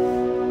believed it.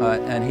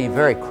 And he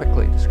very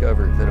quickly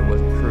discovered that it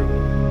wasn't true.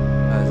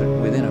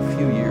 Within a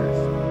few years,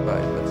 by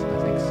I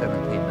think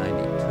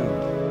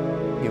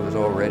 1792, he was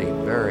already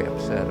very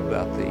upset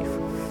about the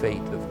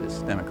fate of this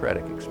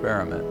democratic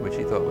experiment, which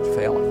he thought was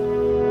failing.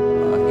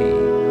 He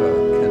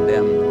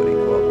condemned what he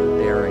called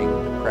the daring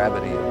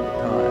depravity of the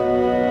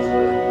times.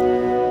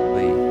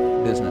 The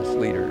business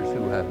leaders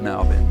who have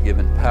now been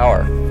given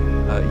power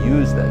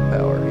use that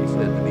power, he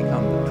said, to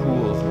become the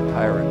tools and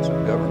tyrants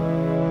of government.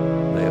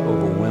 They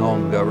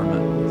overwhelm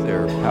government with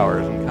their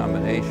powers and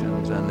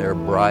combinations, and they're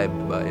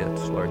bribed by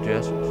its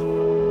largesses.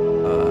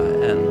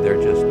 And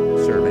they're just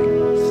serving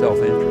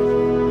self-interest,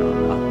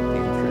 not the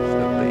interest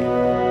of the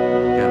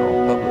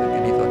general public.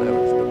 And he thought that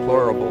was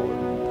deplorable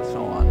and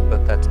so on,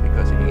 but that's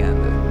because he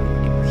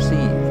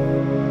perceived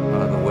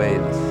the way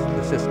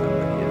the system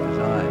that he had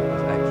designed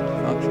was actually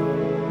functioning.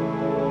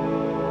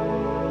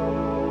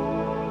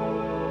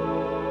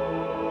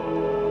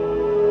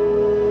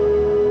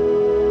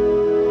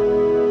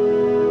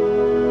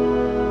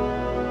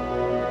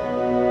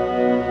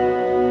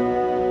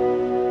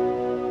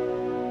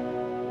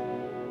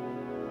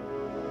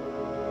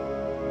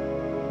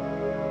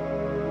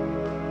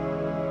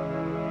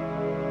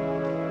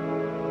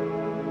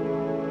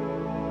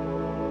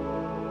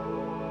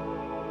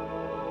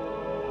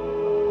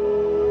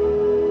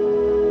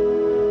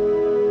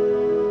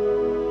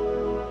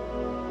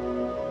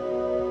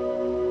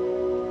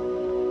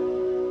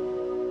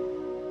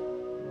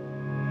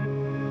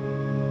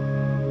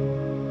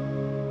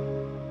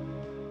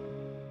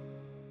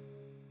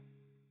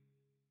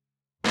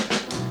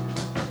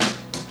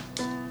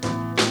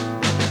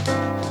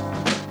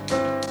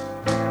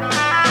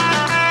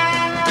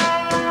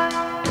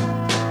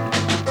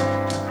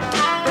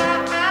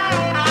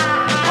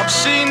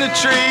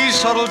 Trees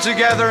huddled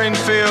together in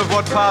fear of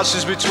what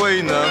passes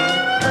between them.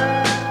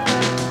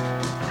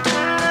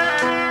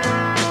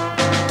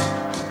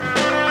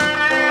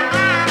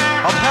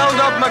 I've held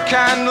up my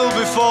candle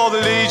before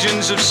the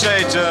legions of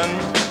Satan.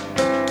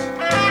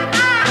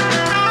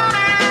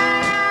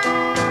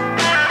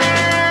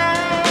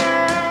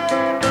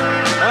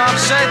 And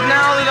I've said,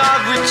 now that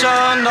I've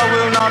returned, I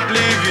will not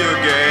leave you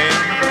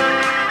again.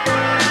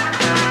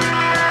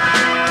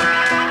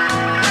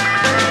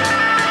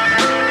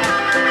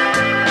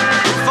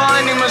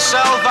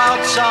 Myself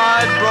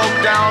outside, broke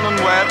down and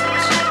wept.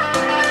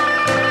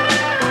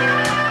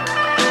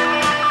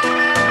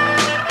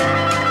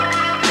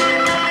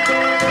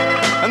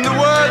 And the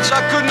words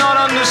I could not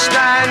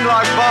understand,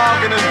 like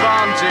bargain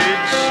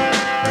advantage.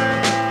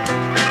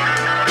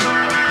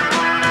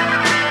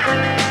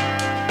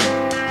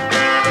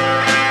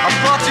 I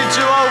plotted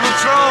to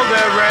overthrow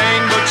their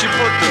reign, but you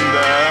put them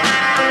there.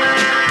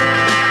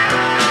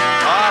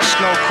 I asked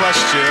no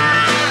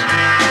questions.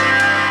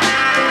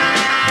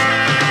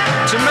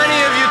 To many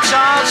of your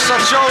tasks I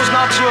chose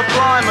not to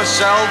apply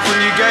myself, when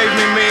you gave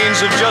me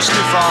means of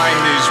justifying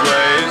these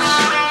ways.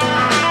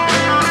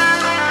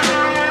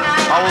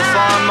 I will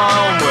find my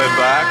own way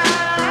back.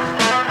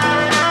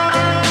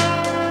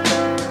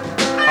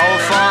 I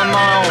will find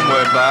my own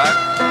way back.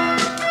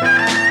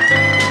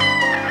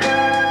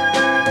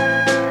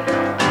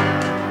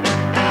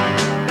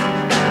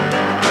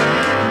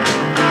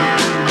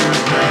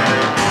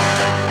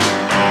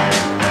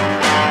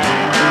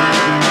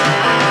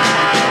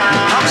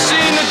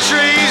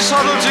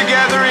 Huddled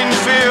together in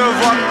fear of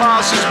what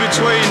passes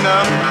between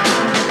them.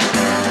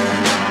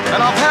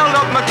 And I've held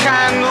up my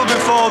candle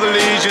before the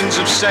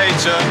legions of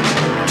Satan.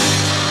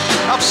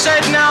 I've said,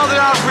 now that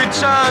I've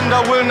returned,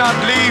 I will not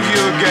leave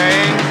you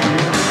again.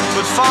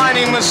 But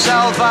finding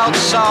myself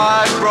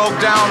outside, broke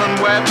down and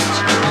wept.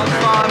 I'll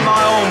find my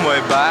own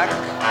way back.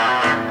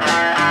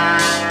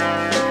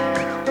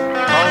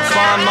 I'll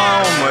find my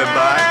own way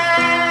back.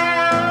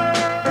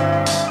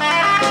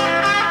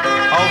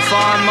 I'll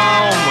find my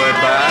own way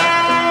back.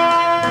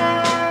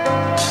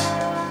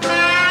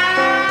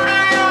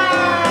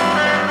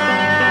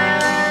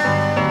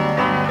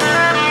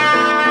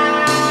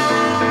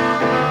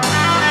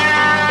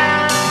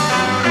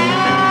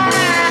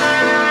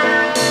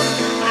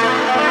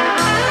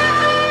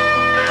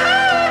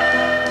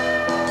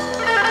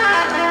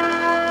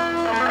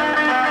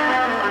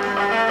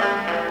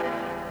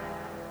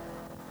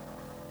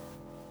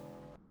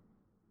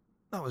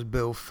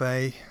 Bill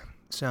Fay,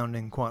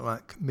 sounding quite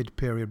like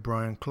mid-period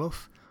Brian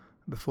Clough.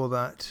 Before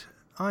that,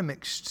 I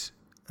mixed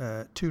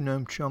two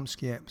Noam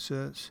Chomsky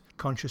excerpts,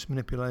 Conscious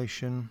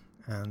Manipulation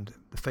and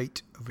The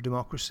Fate of a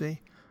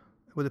Democracy,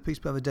 with a piece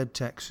by the Dead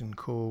Texan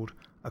called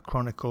A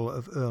Chronicle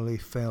of Early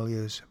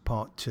Failures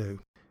Part 2.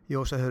 You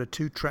also heard a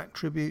 2-track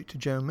tribute to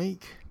Joe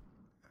Meek,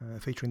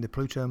 featuring the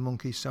Pluto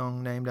Monkey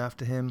song named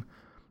after him,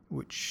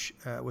 which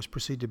was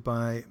preceded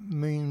by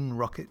Moon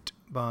Rocket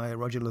by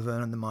Roger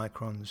Laverne and the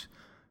Microns,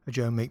 a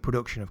Joe Meek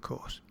production, of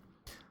course.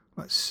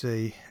 Let's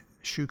see,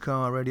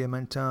 Shukar, Radio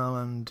Mental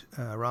and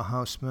Ra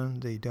Houseman,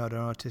 the Dada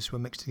artists, were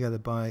mixed together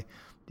by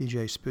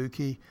DJ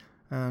Spooky,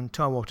 and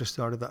Tarwater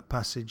started that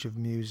passage of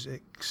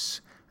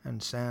musics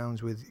and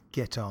sounds with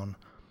Get On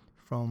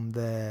from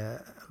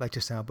their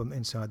latest album,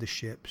 Inside the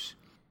Ships.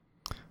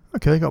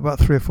 Okay, got about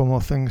 3 or 4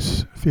 more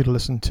things for you to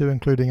listen to,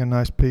 including a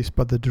nice piece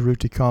by the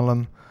Durruti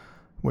Column,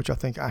 which I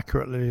think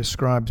accurately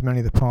describes many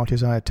of the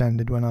parties I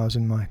attended when I was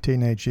in my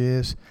teenage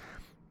years,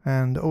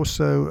 and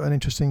also an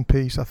interesting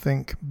piece, I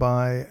think,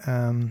 by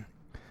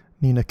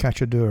Nina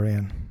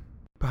Kachadurian,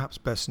 perhaps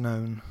best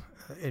known,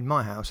 in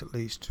my house at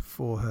least,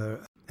 for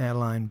her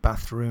airline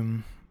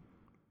bathroom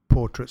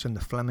portraits in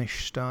the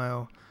Flemish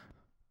style,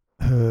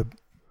 her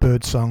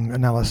birdsong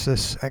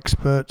analysis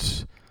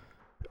experts,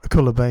 a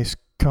colour-based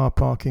car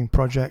parking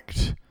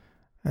project,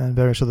 and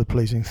various other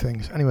pleasing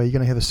things. Anyway, you're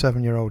going to hear the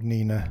 7-year-old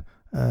Nina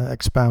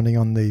expounding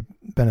on the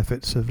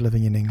benefits of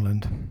living in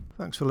England.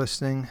 Thanks for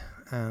listening,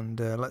 and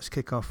let's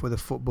kick off with a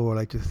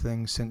football-related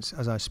thing, since,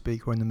 as I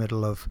speak, we're in the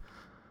middle of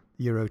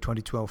the Euro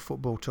 2012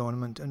 football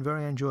tournament, and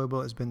very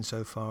enjoyable it's been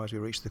so far as we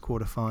reach the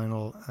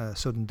quarter-final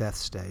sudden death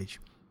stage.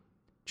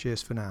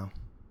 Cheers for now.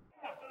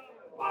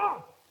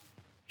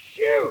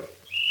 Shoot!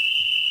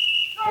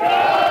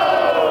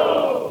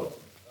 Go!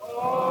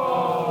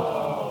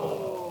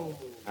 Oh!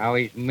 How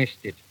he's missed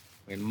it.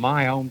 In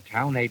my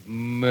hometown, they'd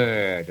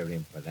murder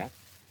him for that.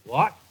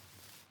 What?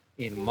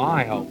 In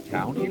my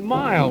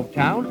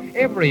hometown,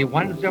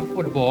 everyone's a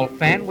football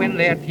fan. When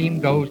their team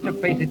goes to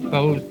face its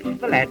foes,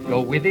 the lads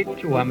go with it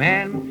to a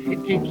man.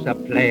 It keeps the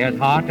player's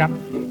heart up,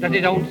 does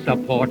his own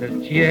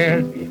supporters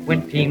cheers,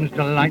 when teams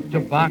delight to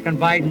bark and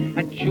bite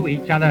and chew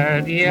each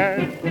other's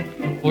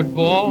ears.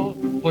 Football,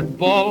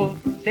 football,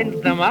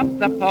 sends them up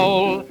the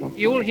pole.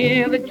 You'll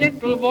hear the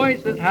gentle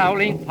voices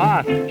howling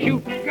past.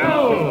 Shoot,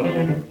 goal!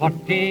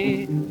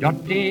 Hotty,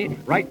 dotty,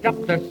 right up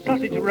the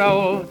sausage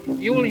roll.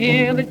 You'll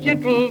hear the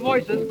gentle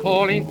voices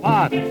calling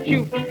past.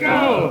 Shoot,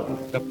 goal!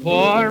 The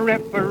poor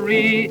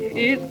referee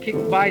is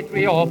kicked by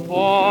 3 or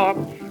 4,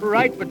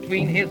 right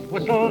between his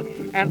whistle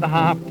and the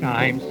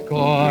half-time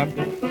score.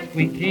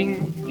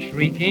 Squeaking,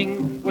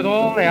 shrieking, with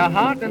all their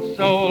heart and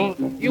soul,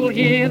 you'll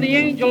hear the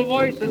angel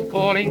voices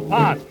calling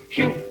past.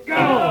 Shoot,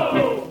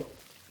 goal!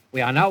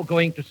 We are now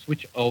going to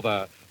switch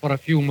over for a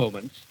few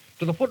moments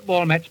to the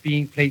football match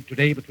being played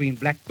today between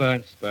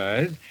Blackburn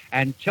Spurs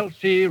and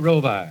Chelsea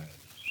Rovers.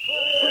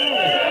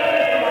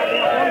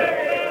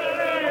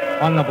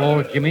 On the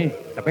ball, Jimmy.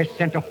 The best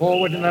centre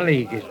forward in the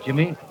league is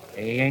Jimmy.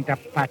 He ain't a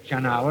patch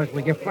on ours.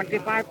 We give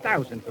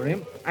 25,000 for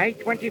him.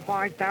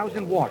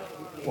 25,000 what?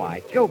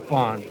 Why,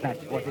 coupons,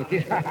 that's what it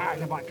is. Come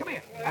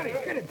here. Harry,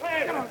 get him.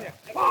 Come on there.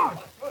 Pass.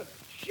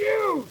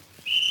 Shoot.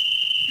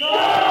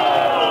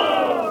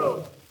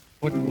 Go!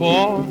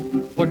 Football,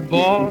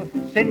 football,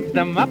 sends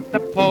them up the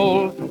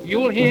pole.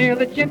 You'll hear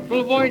the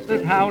gentle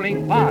voices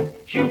howling past.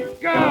 Shoot,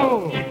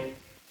 go!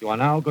 You are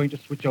now going to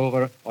switch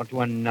over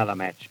onto another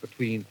match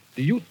between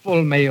the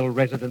youthful male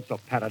residents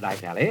of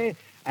Paradise Alley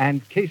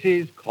and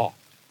Casey's Court.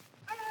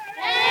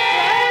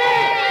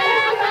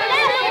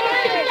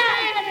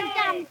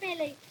 Damn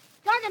Billy,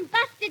 gone and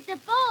busted the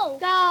ball.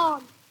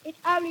 Gone. It's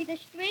only the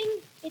string.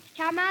 It's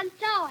come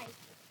untied.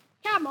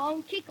 Come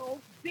on, kick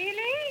off.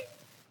 Billy?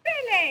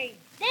 Billy!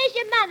 There's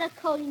your mother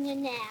calling you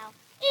now.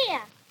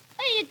 Here,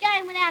 where are you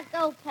going without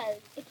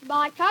goalposts? It's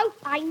my coat,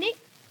 ain't it?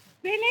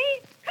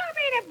 Billy, come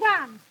in at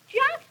once.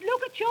 Just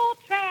look at your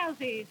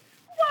trousers.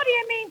 What do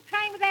you mean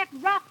playing with that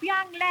rough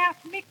young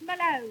louse, Mick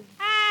Malone?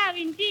 Oh,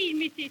 indeed,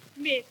 Mrs.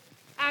 Smith.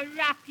 A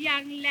rough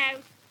young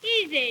louse,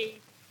 is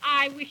he?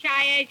 I wish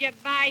I had you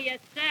by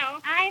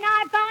yourself. Ain't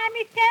I by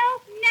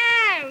myself?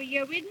 No,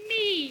 you're with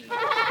me.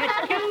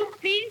 For 2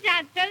 pins,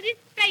 I'd throw this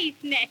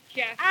face net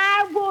you.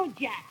 How would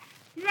ya?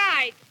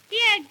 Right,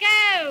 here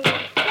goes.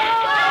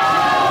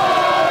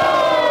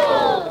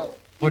 Goal!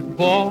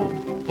 Football,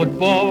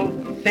 football,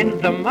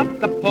 sends them up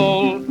the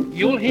pole.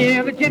 You'll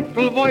hear the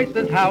gentle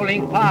voices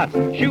howling past.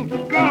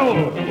 Shoot,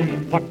 goal!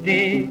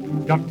 Hotty,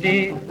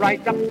 dotty,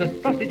 right up the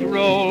sausage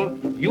roll.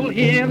 You'll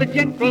hear the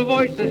gentle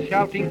voices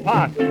shouting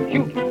past.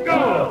 Shoot,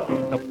 goal!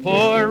 The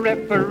poor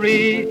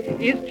referee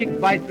is kicked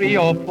by 3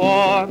 or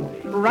 4,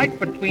 right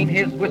between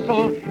his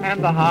whistle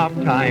and the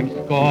half-time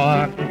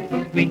score.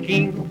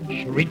 Squeaking,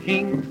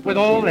 shrieking, with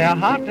all their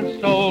heart and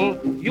soul,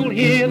 you'll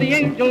hear the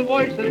angel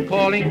voices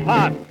calling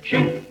past.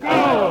 Shoot,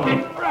 goal!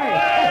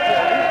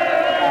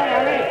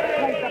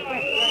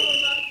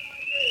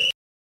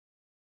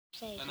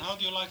 And how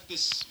do you like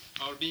this,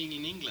 our being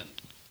in England?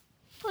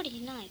 Pretty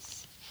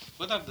nice.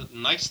 What are the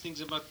nice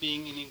things about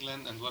being in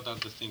England, and what are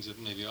the things that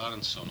maybe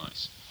aren't so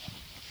nice?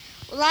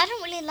 Well, I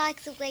don't really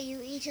like the way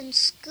you eat in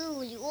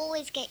school. You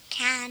always get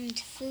canned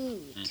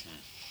food,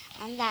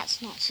 and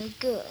that's not so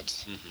good.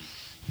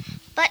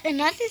 But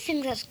another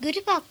thing that's good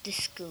about this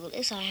school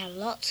is I have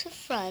lots of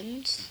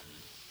friends,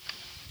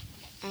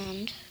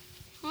 and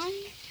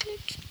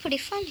it's pretty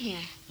fun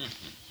here. Good.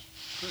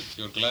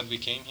 You're glad we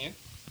came here?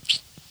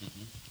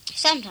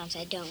 Sometimes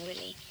I don't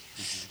really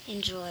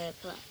enjoy it,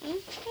 but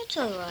it's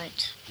all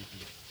right.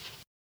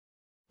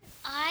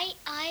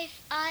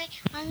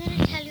 I'm going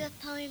to tell you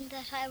a poem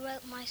that I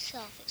wrote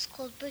myself. It's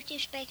called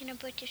British Bacon and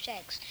British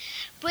Eggs.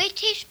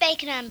 British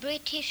bacon and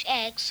British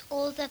eggs,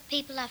 all the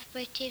people have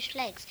British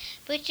legs.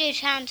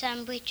 British hands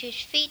and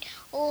British feet,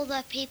 all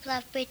the people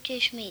have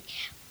British meat.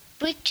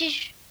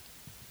 British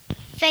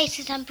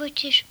faces and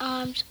British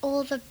arms,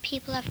 all the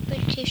people have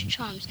British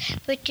charms.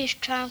 British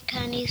charm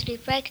can easily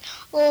break,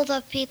 all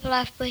the people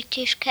have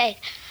British cake.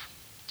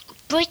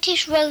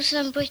 British roses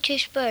and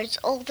British birds,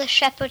 all the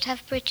shepherds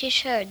have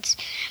British herds.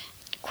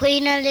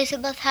 Queen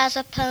Elizabeth has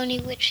a pony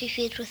which she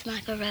feeds with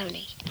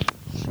macaroni.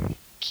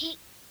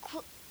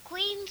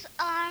 Queen's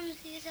arms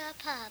is a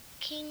pub,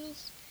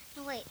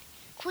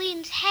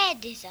 Queen's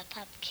head is a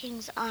pub,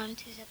 King's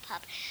arms is a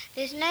pub.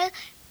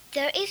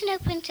 There is no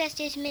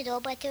princess's middle,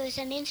 but there is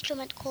an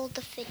instrument called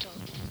the fiddle.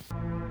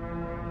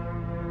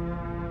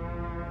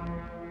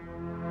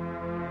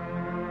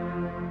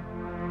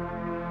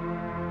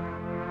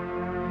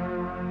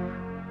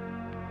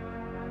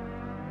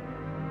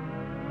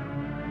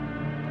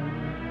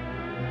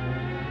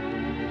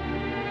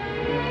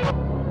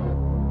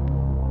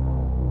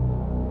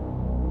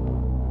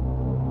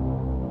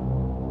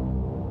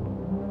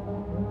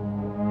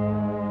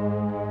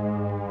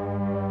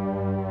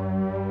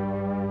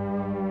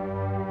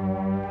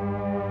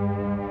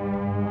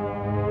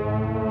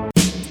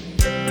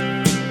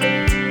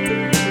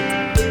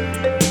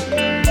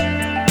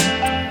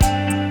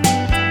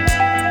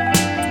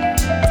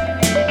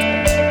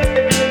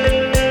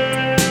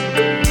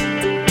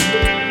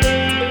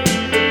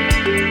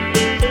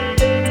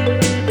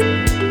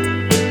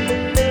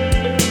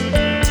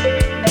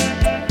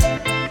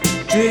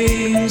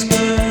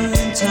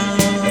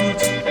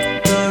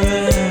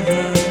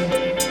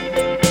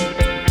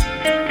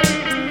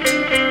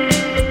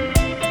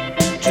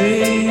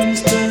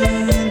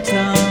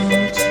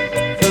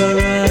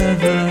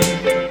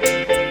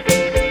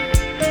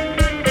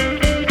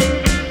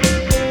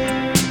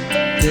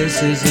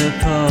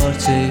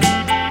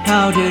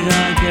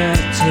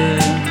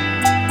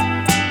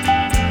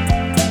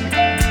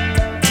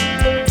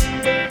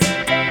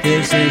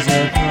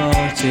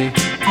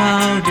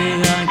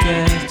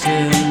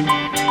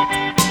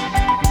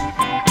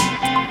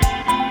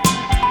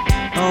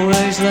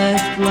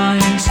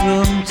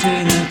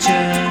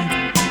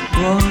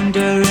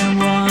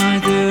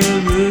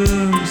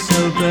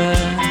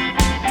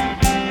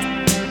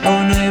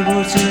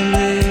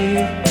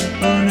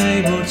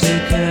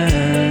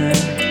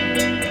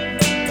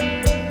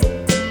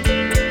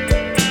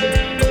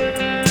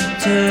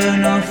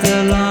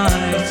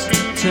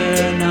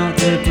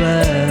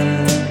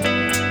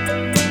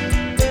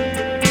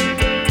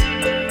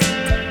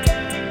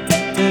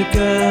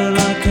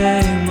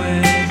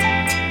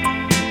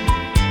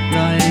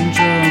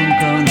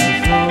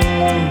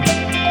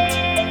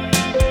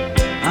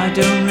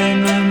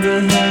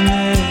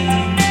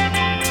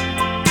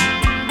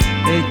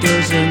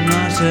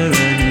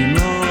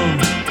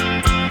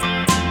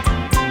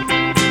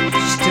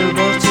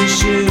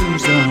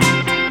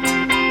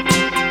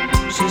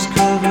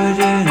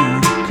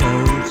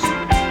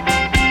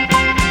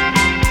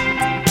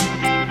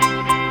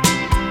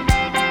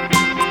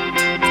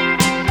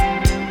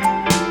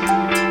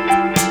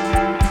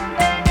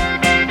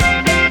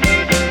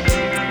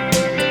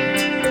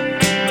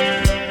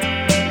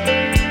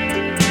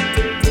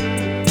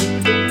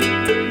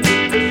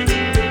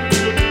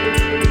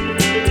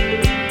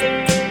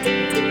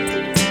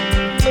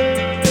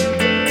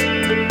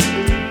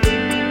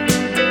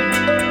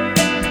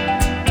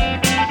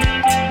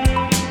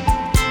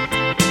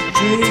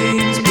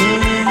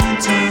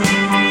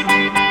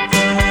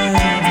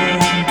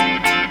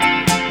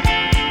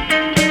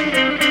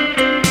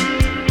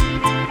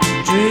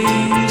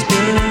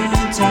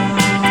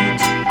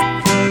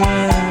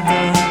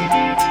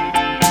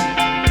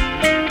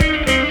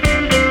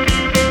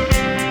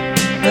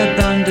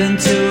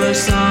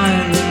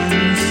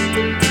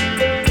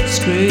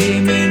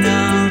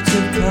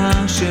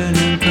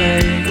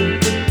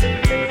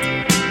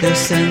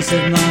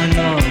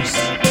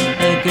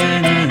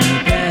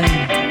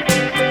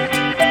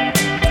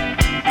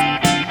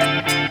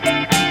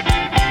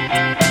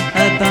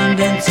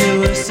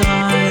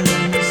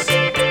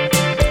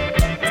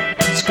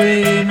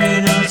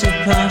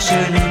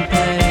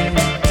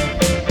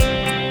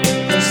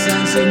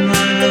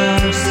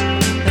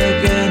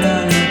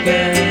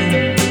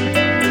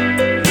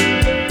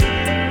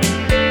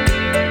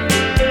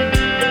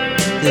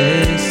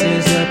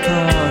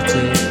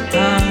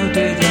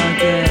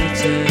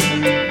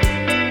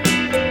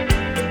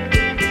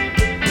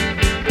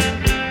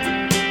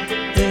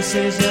 This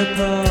is a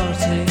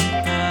party,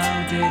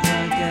 how did I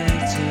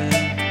get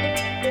here?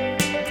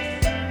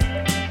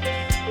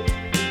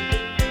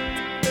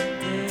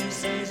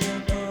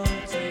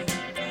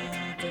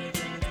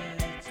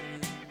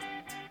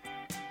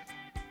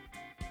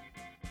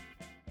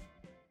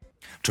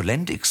 To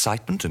lend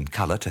excitement and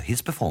colour to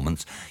his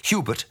performance,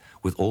 Hubert,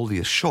 with all the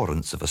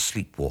assurance of a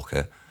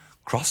sleepwalker,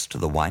 crossed to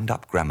the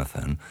wind-up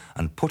gramophone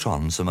and put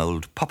on some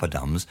old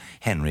poppadums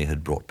Henry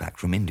had brought back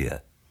from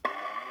India.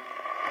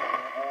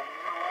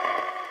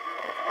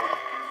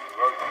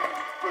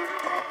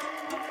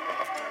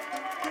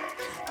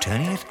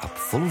 Turning it up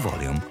full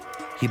volume,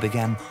 he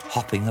began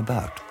hopping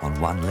about on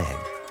one leg.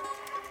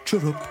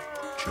 Chirrup,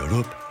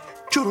 chirrup,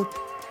 chirrup,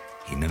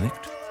 he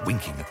mimicked,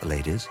 winking at the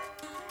ladies.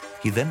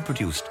 He then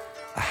produced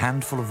a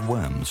handful of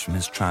worms from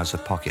his trouser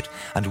pocket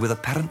and with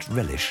apparent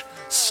relish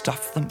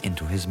stuffed them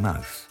into his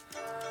mouth.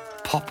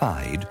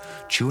 Pop-eyed,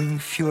 chewing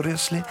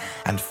furiously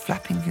and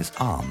flapping his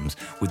arms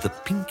with the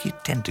pinky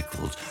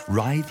tentacles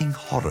writhing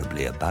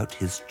horribly about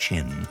his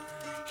chin,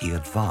 he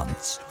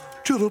advanced,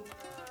 chirrup,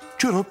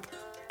 chirrup,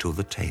 to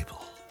the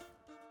table.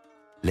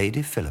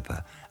 Lady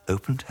Philippa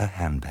opened her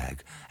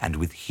handbag and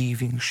with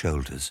heaving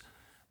shoulders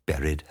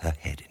buried her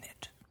head in it.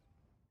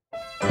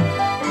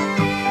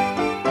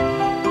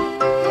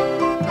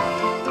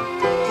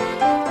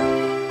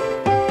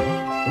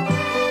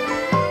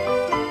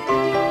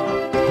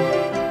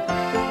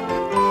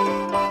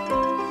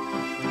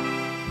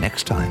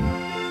 Next time,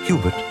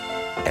 Hubert,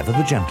 ever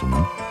the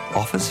gentleman,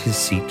 offers his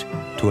seat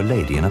to a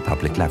lady in a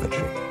public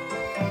lavatory.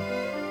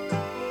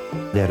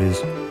 There is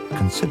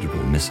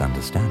considerable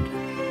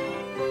misunderstanding.